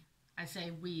 I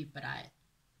say we, but I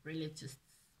really just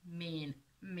mean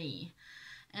me.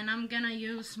 And I'm gonna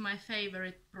use my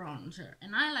favorite bronzer,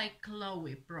 and I like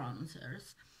glowy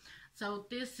bronzers. So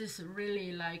this is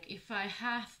really like, if I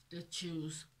have to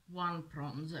choose one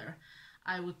bronzer,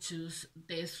 I would choose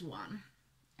this one.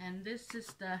 And this is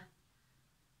the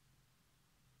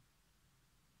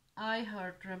I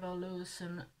Heart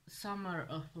Revolution Summer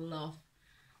of Love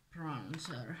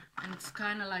bronzer. And it's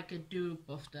kind of like a dupe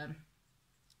of the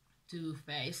Too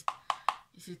Faced,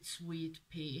 is it Sweet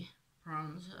Pea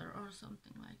bronzer or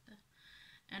something like that.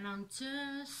 And I'm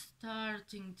just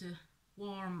starting to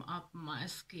warm up my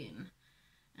skin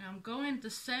And I'm going the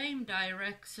same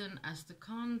direction as the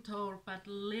contour, but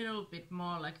a little bit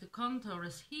more. Like the contour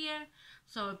is here,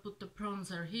 so I put the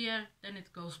bronzer here, then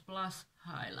it goes plus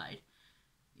highlight.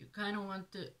 You kind of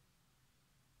want to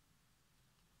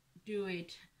do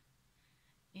it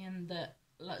in the,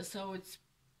 so it's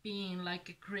being like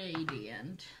a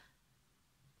gradient.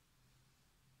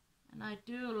 And I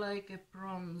do like a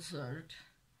bronzer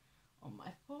on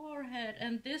my forehead.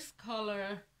 And this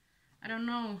color, I don't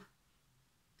know,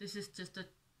 this is just a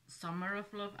Summer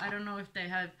of Love. I don't know if they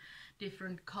have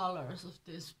different colors of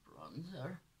this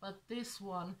bronzer, but this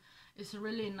one is a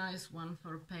really nice one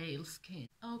for pale skin.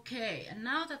 Okay, and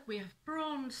now that we have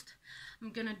bronzed,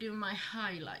 I'm gonna do my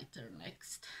highlighter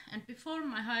next. And before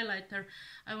my highlighter,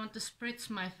 I want to spritz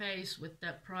my face with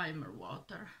the primer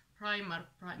water. Primer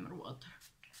water.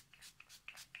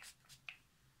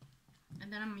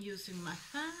 And then I'm using my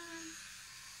fan.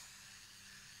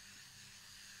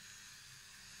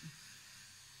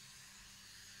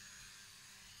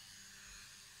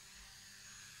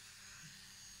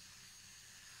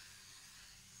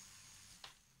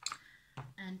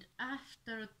 And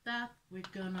after that, we're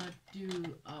gonna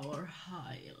do our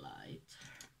highlight.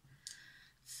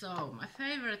 So my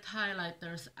favorite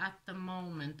highlighters at the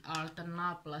moment are the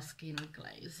Nabla Skin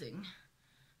Glazing.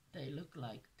 They look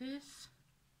like this.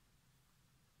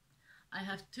 I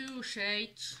have two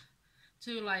shades,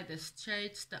 two lightest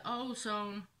shades, the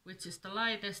Ozone, which is the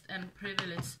lightest, and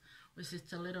Privilege, which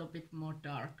is a little bit more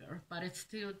darker, but it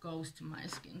still goes to my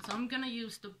skin. So I'm gonna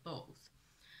use the both.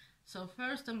 So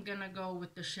first I'm gonna go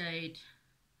with the shade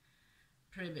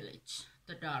Privilege,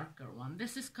 the darker one.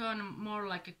 This is kind of more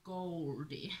like a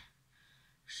goldy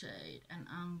shade, and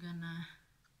I'm gonna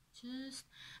just,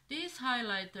 these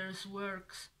highlighters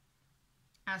works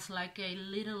as like a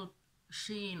little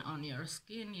sheen on your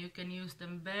skin. You can use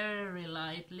them very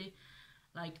lightly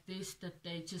like this, that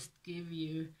they just give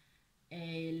you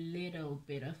a little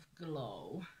bit of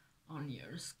glow on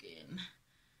your skin.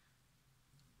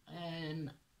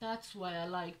 And that's why I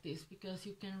like this, because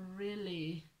you can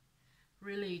really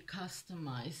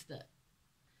customize the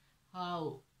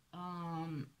how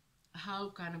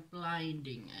kind of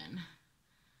blinding and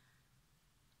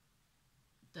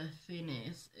the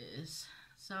finish is.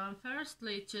 So I'm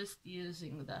firstly just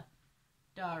using the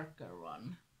darker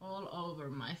one all over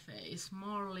my face,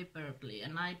 more liberally,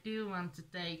 and I do want to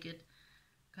take it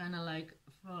kind of like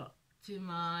to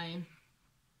my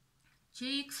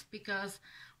cheeks, because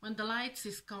when the light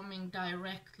is coming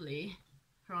directly in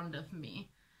front of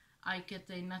me, I get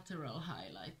a natural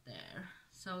highlight there.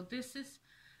 So this is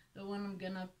the one I'm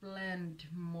gonna blend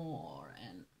more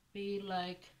and be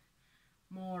like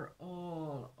more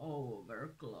all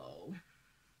over glow,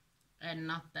 and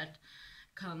not that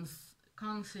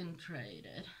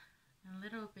concentrated. A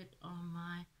little bit on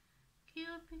my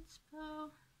Cupid's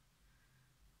bow,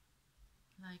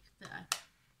 like that.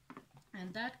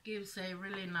 And that gives a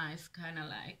really nice kind of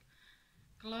like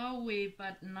glowy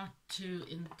but not too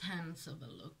intense of a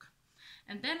look.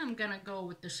 And then I'm gonna go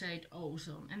with the shade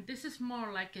Ozone, and this is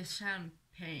more like a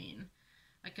champagne,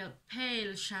 like a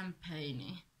pale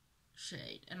champagne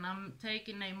shade. And I'm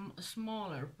taking a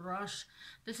smaller brush.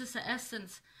 This is the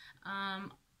Essence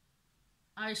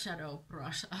eyeshadow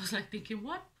brush. I was like thinking,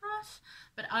 what brush?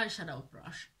 But eyeshadow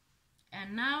brush.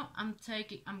 And now I'm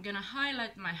gonna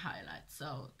highlight my highlights.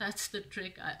 So that's the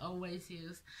trick I always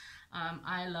use.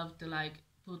 I love to like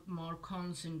put more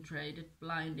concentrated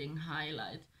blinding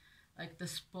highlight, like the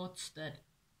spots that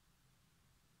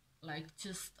like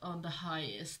just on the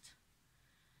highest,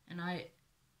 and I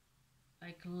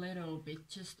like a little bit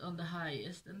just on the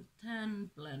highest, and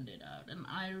then blend it out. And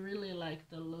I really like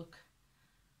the look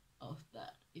of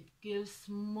that. It gives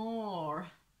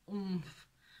more oomph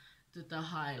to the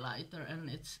highlighter, and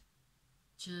it's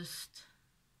just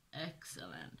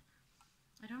excellent.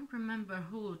 I don't remember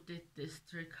who did this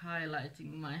trick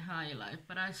highlighting my highlight,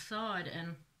 but I saw it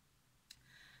in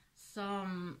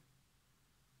I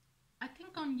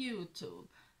think on YouTube,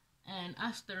 and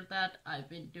after that I've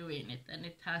been doing it, and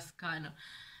it has kind of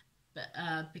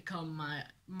become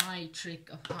my trick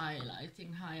of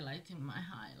highlighting my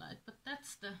highlight. But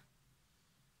that's the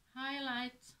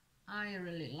highlights. I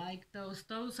really like those.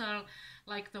 Those are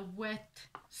like the wet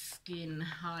skin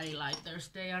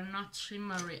highlighters. They are not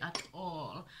shimmery at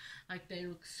all. Like they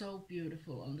look so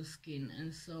beautiful on the skin,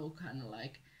 and so kind of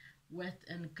like wet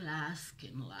and glass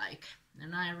skin like.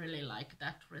 And I really like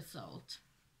that result.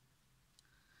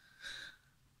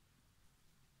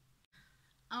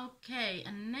 Okay,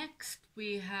 and next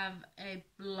we have a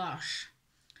blush.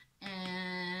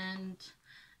 And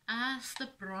as the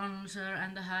bronzer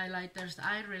and the highlighters,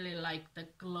 I really like the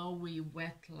glowy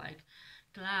wet like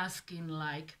glass skin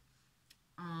like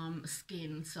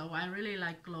skin, so I really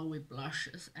like glowy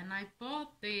blushes. And I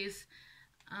bought these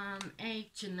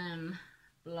H&M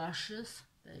blushes.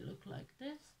 They look like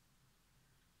this.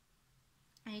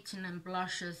 H&M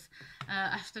blushes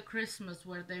after Christmas,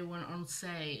 where they were on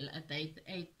sale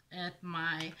at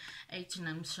my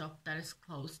H&M shop that is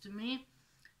close to me,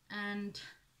 and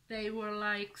they were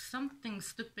like something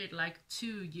stupid like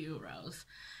 €2,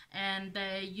 and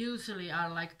they usually are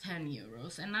like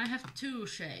 €10. And I have two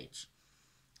shades,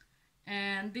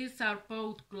 and these are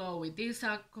both glowy. These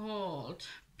are called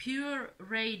Pure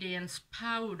Radiance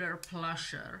Powder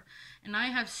Plusher, and I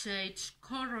have shades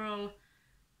Coral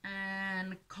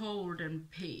and Golden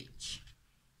Peach.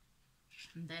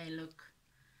 And they look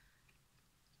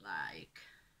like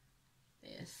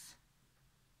this.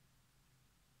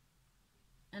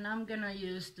 And I'm gonna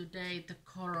use today the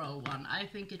Coral one. I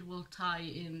think it will tie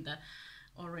in the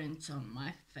orange on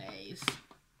my face.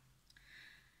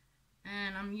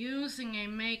 And I'm using a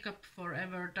Makeup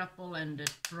Forever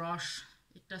double-ended brush.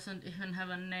 It doesn't even have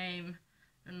a name.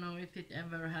 I don't know if it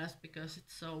ever has because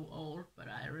it's so old, but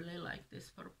I really like this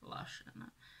for blush. And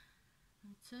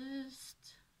I'm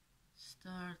just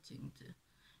starting to...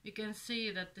 You can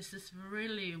see that this is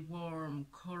really warm,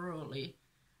 corally,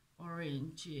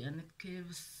 orangey, and it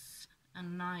gives a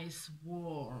nice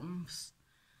warmth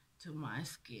to my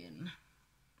skin.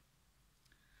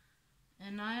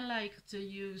 And I like to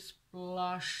use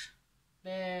blush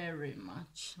very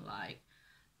much. Like,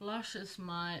 blush is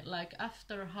my, like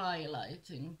after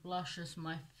highlighting, blush is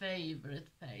my favorite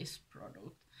face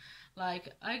product.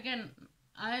 Like I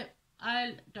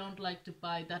don't like to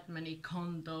buy that many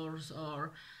contours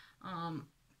or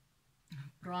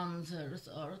bronzers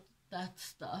or that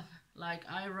stuff. Like,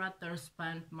 I rather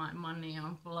spend my money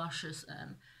on blushes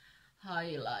and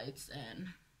highlights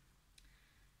and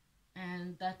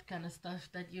that kind of stuff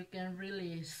that you can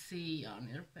really see on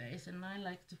your face. And I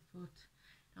like to put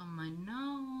on my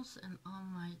nose and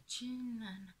on my chin,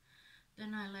 and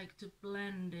then I like to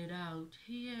blend it out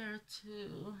here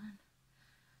too.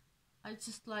 I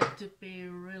just like to be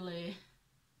really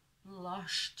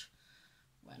blushed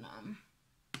when I'm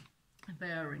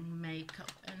wearing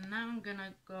makeup. And now I'm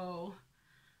gonna go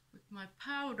with my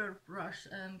powder brush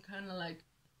and kind of like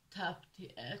tap the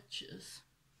edges.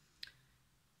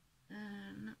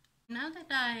 And now that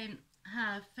I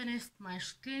have finished my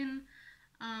skin,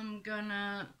 I'm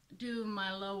gonna do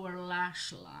my lower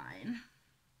lash line.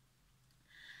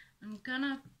 I'm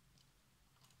gonna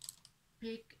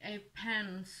pick a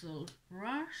pencil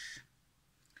brush,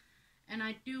 and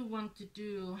I do want to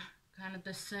do kind of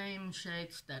the same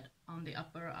shades that on the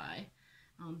upper eye,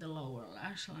 on the lower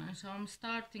lash line. So I'm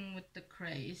starting with the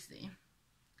Crazy,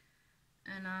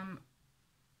 and I'm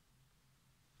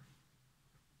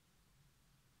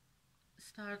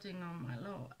starting on my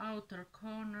low outer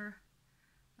corner,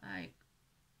 like,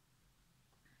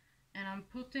 and I'm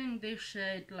putting this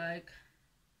shade like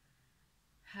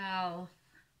halfway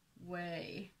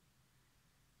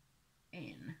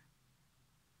in,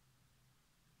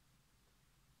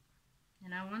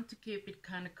 and I want to keep it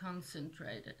kind of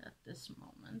concentrated at this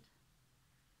moment.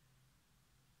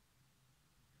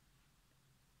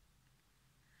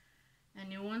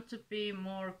 And you want to be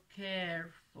more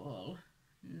careful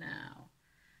now,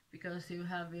 because you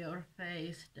have your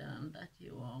face done, that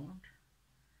you won't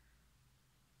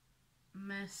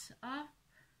mess up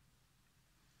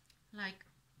like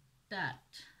that.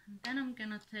 And then I'm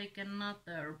gonna take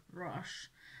another brush,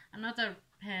 another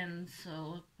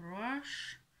pencil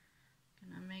brush.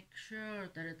 Gonna make sure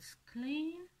that it's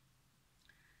clean.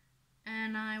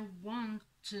 And I want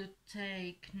to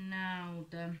take now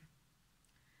the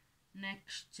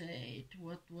next shade,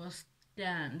 what was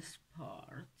Dance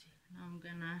Party. Now I'm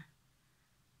gonna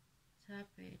tap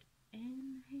it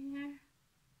in here,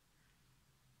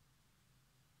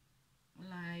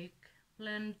 like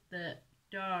blend the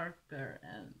darker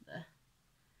and the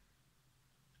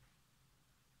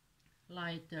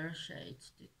lighter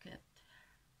shades together.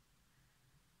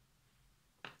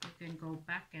 You can go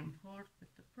back and forth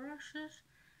with the brushes.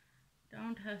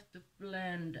 Don't have to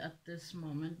blend at this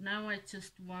moment. Now I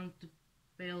just want to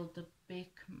build the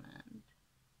pigment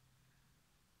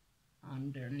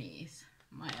underneath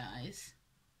my eyes.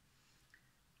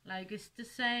 Like, it's the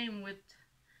same with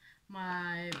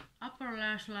my upper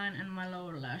lash line and my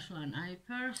lower lash line. I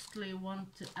firstly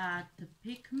want to add the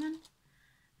pigment,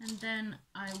 and then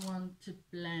I want to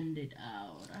blend it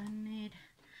out.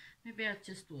 Maybe I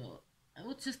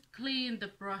will just clean the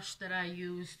brush that I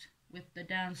used with the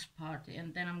Dance Party,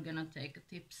 and then I'm gonna take a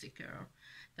Tipsy Girl,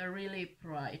 the really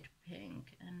bright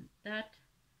pink, and that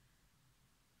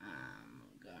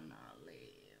I'm gonna leave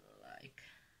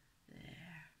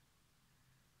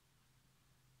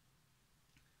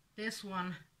this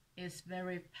one is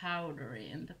very powdery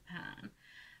in the pan.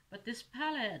 But this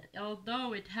palette,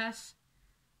 although it has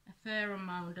a fair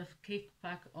amount of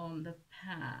kickback on the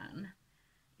pan,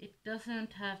 it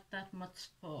doesn't have that much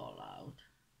fallout.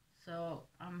 So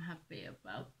I'm happy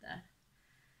about that.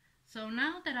 So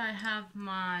now that I have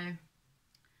my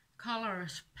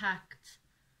colors packed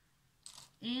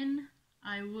in,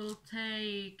 I will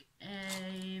take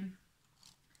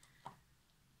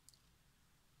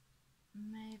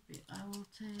maybe I will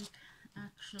take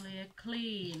actually a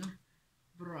clean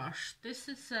brush. This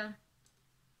is a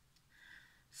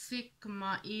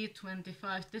Sigma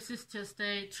E25. This is just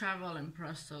a traveling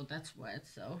brush, so that's why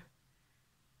it's so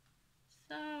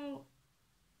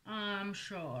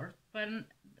short. But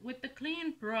with the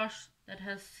clean brush that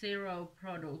has zero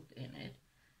product in it,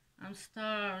 I'm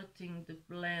starting to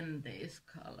blend these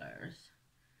colors,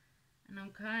 and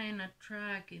I'm kind of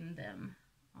dragging them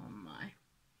on my.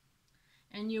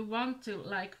 And you want to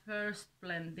like first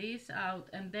blend these out,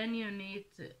 and then you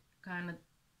need to kind of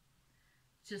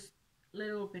just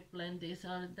little bit blend these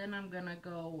out, and then I'm gonna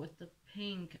go with the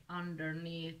pink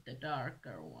underneath the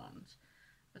darker ones.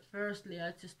 But firstly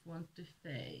I just want to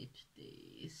fade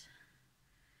these,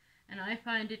 and I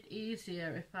find it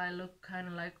easier if I look kind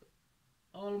of like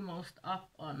almost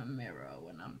up on a mirror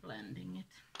when I'm blending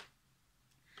it.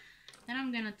 Then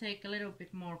I'm gonna take a little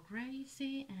bit more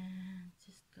crazy and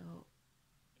just go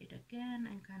it again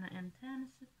and kind of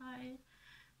intensify it.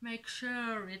 Make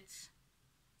sure it's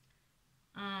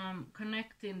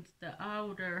connecting to the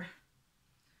outer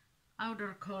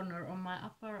corner on my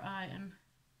upper eye, and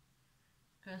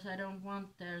because I don't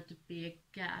want there to be a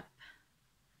gap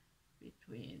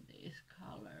between these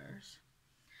colors.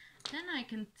 Then I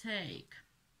can take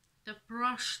the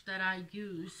brush that I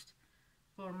used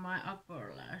for my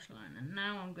upper lash line, and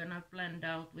now I'm gonna blend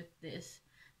out with this.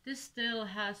 This still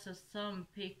has some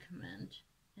pigment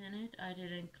in it. I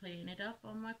didn't clean it up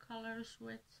on my color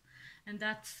switch, and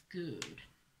that's good.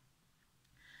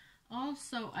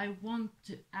 Also, I want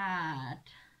to add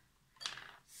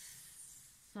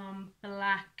some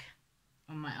black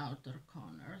on my outer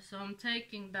corner. So I'm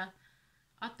taking the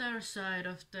other side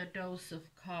of the Dose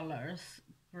of Colors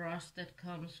brush that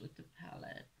comes with the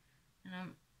palette,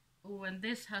 and and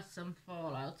this has some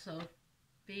fallout, so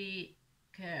be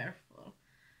careful.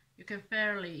 You can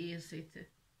fairly easy to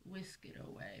whisk it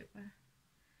away,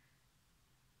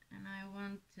 and I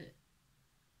want to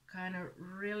kind of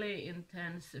really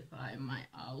intensify my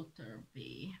outer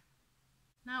V.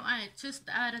 Now I just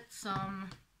added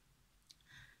some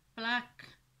black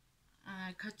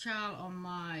kajal on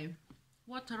my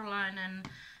waterline and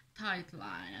tight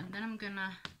line, and then I'm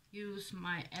gonna use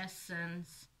my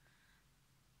Essence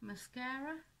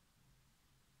mascara.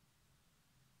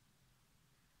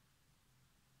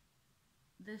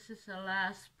 This is the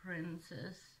Last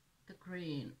Princess, the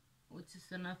green, which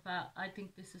is I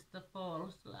think this is the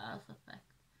false lash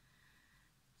effect.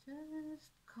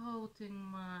 Just coating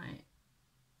my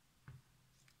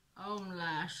own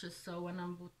lashes, so when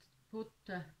I put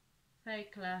the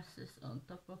fake lashes on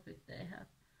top of it, they have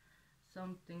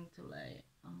something to lay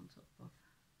on top of.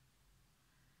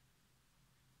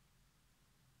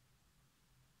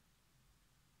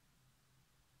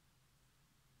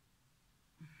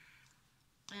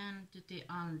 And to the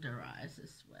under eyes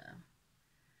as well.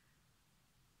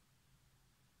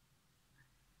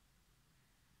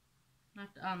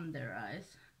 Not under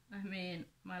eyes, I mean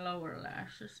my lower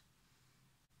lashes.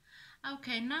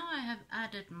 Okay, now I have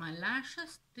added my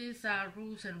lashes. These are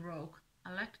Rouge and Rogue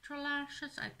Electro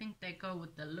lashes. I think they go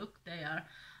with the look. They are a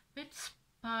bit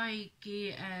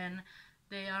spiky, and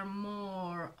they are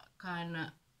more kind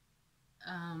of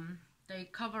they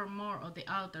cover more of the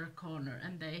outer corner,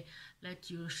 and they let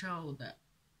you show the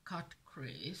cut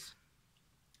crease.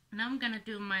 Now I'm gonna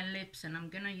do my lips, and I'm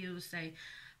gonna use a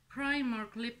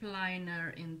Primark lip liner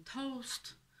in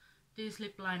Toast. These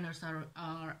lip liners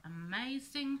are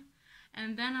amazing.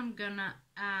 And then I'm gonna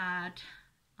add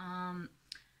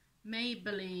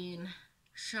Maybelline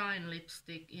Shine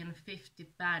lipstick in 50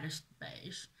 Baddest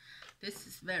Beige. This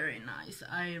is very nice.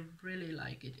 I really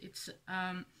like it. It's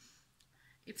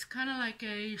kind of like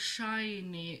a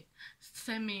shiny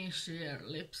semi-sheer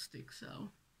lipstick,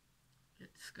 so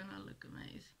it's gonna look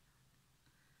amazing.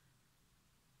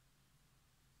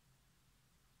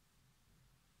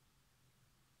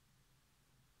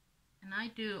 And I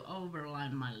do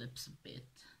overline my lips a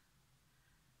bit.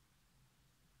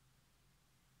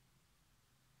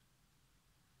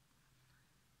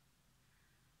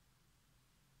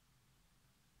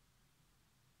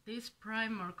 These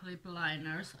Primark lip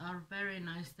liners are very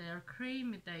nice. They are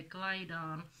creamy, they glide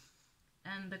on,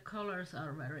 and the colors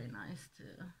are very nice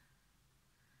too.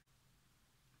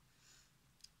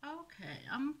 Okay,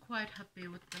 I'm quite happy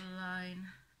with the line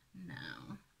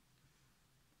now.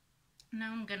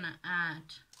 Now I'm gonna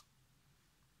add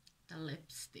the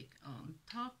lipstick on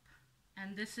top,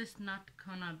 and this is not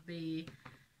gonna be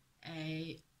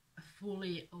a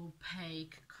fully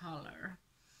opaque color,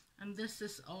 and this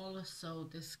is also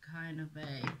this kind of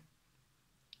a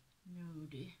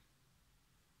nudie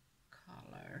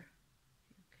color.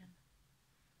 You can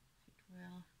fit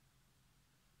well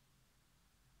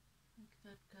like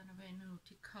that kind of a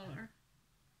nudie color.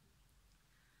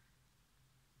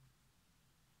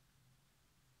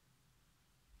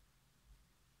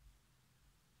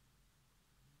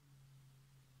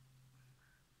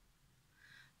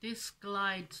 This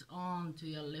glides onto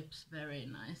your lips very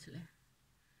nicely.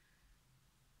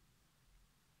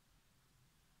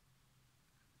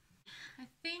 I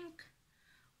think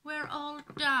we're all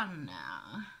done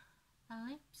now.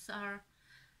 The lips are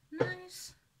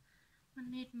nice. I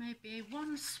need maybe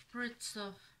 1 spritz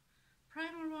of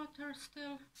primer water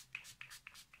still.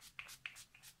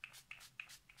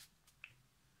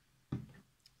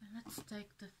 Let's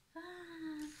take the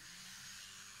fan.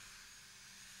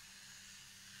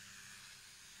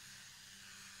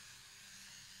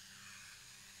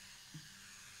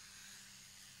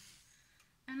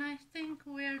 And I think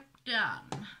we're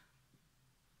done.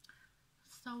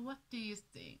 So what do you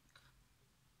think?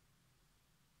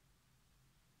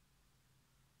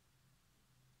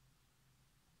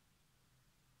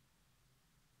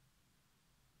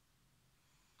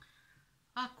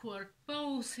 Awkward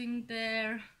posing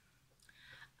there.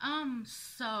 I'm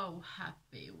so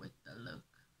happy with the look.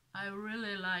 I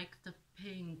really like the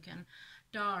pink and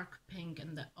dark pink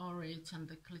and the orange and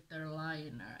the glitter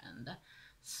liner and the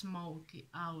smoky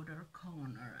outer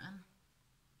corner, and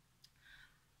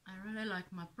I really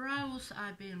like my brows.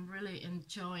 I've been really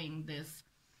enjoying this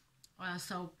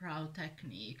So Proud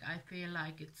technique. I feel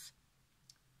like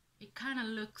it kind of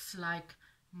looks like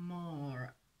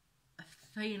more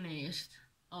finished,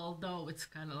 although it's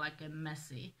kind of like a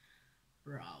messy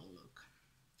brow look.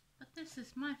 But this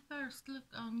is my first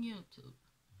look on YouTube.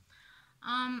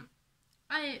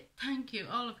 I thank you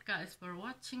all of guys for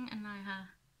watching, and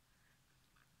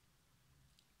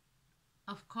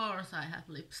of course I have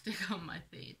lipstick on my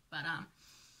feet, but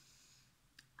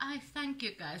I thank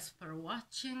you guys for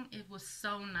watching. It was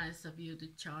so nice of you to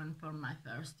join for my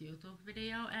first YouTube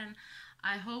video, and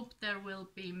I hope there will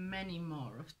be many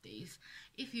more of these.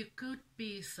 If you could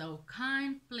be so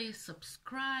kind, please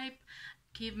subscribe,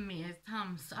 give me a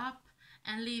thumbs up,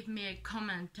 and leave me a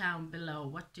comment down below.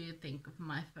 What do you think of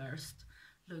my first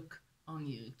look on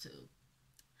YouTube?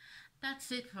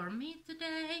 That's it for me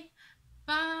today.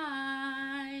 Bye!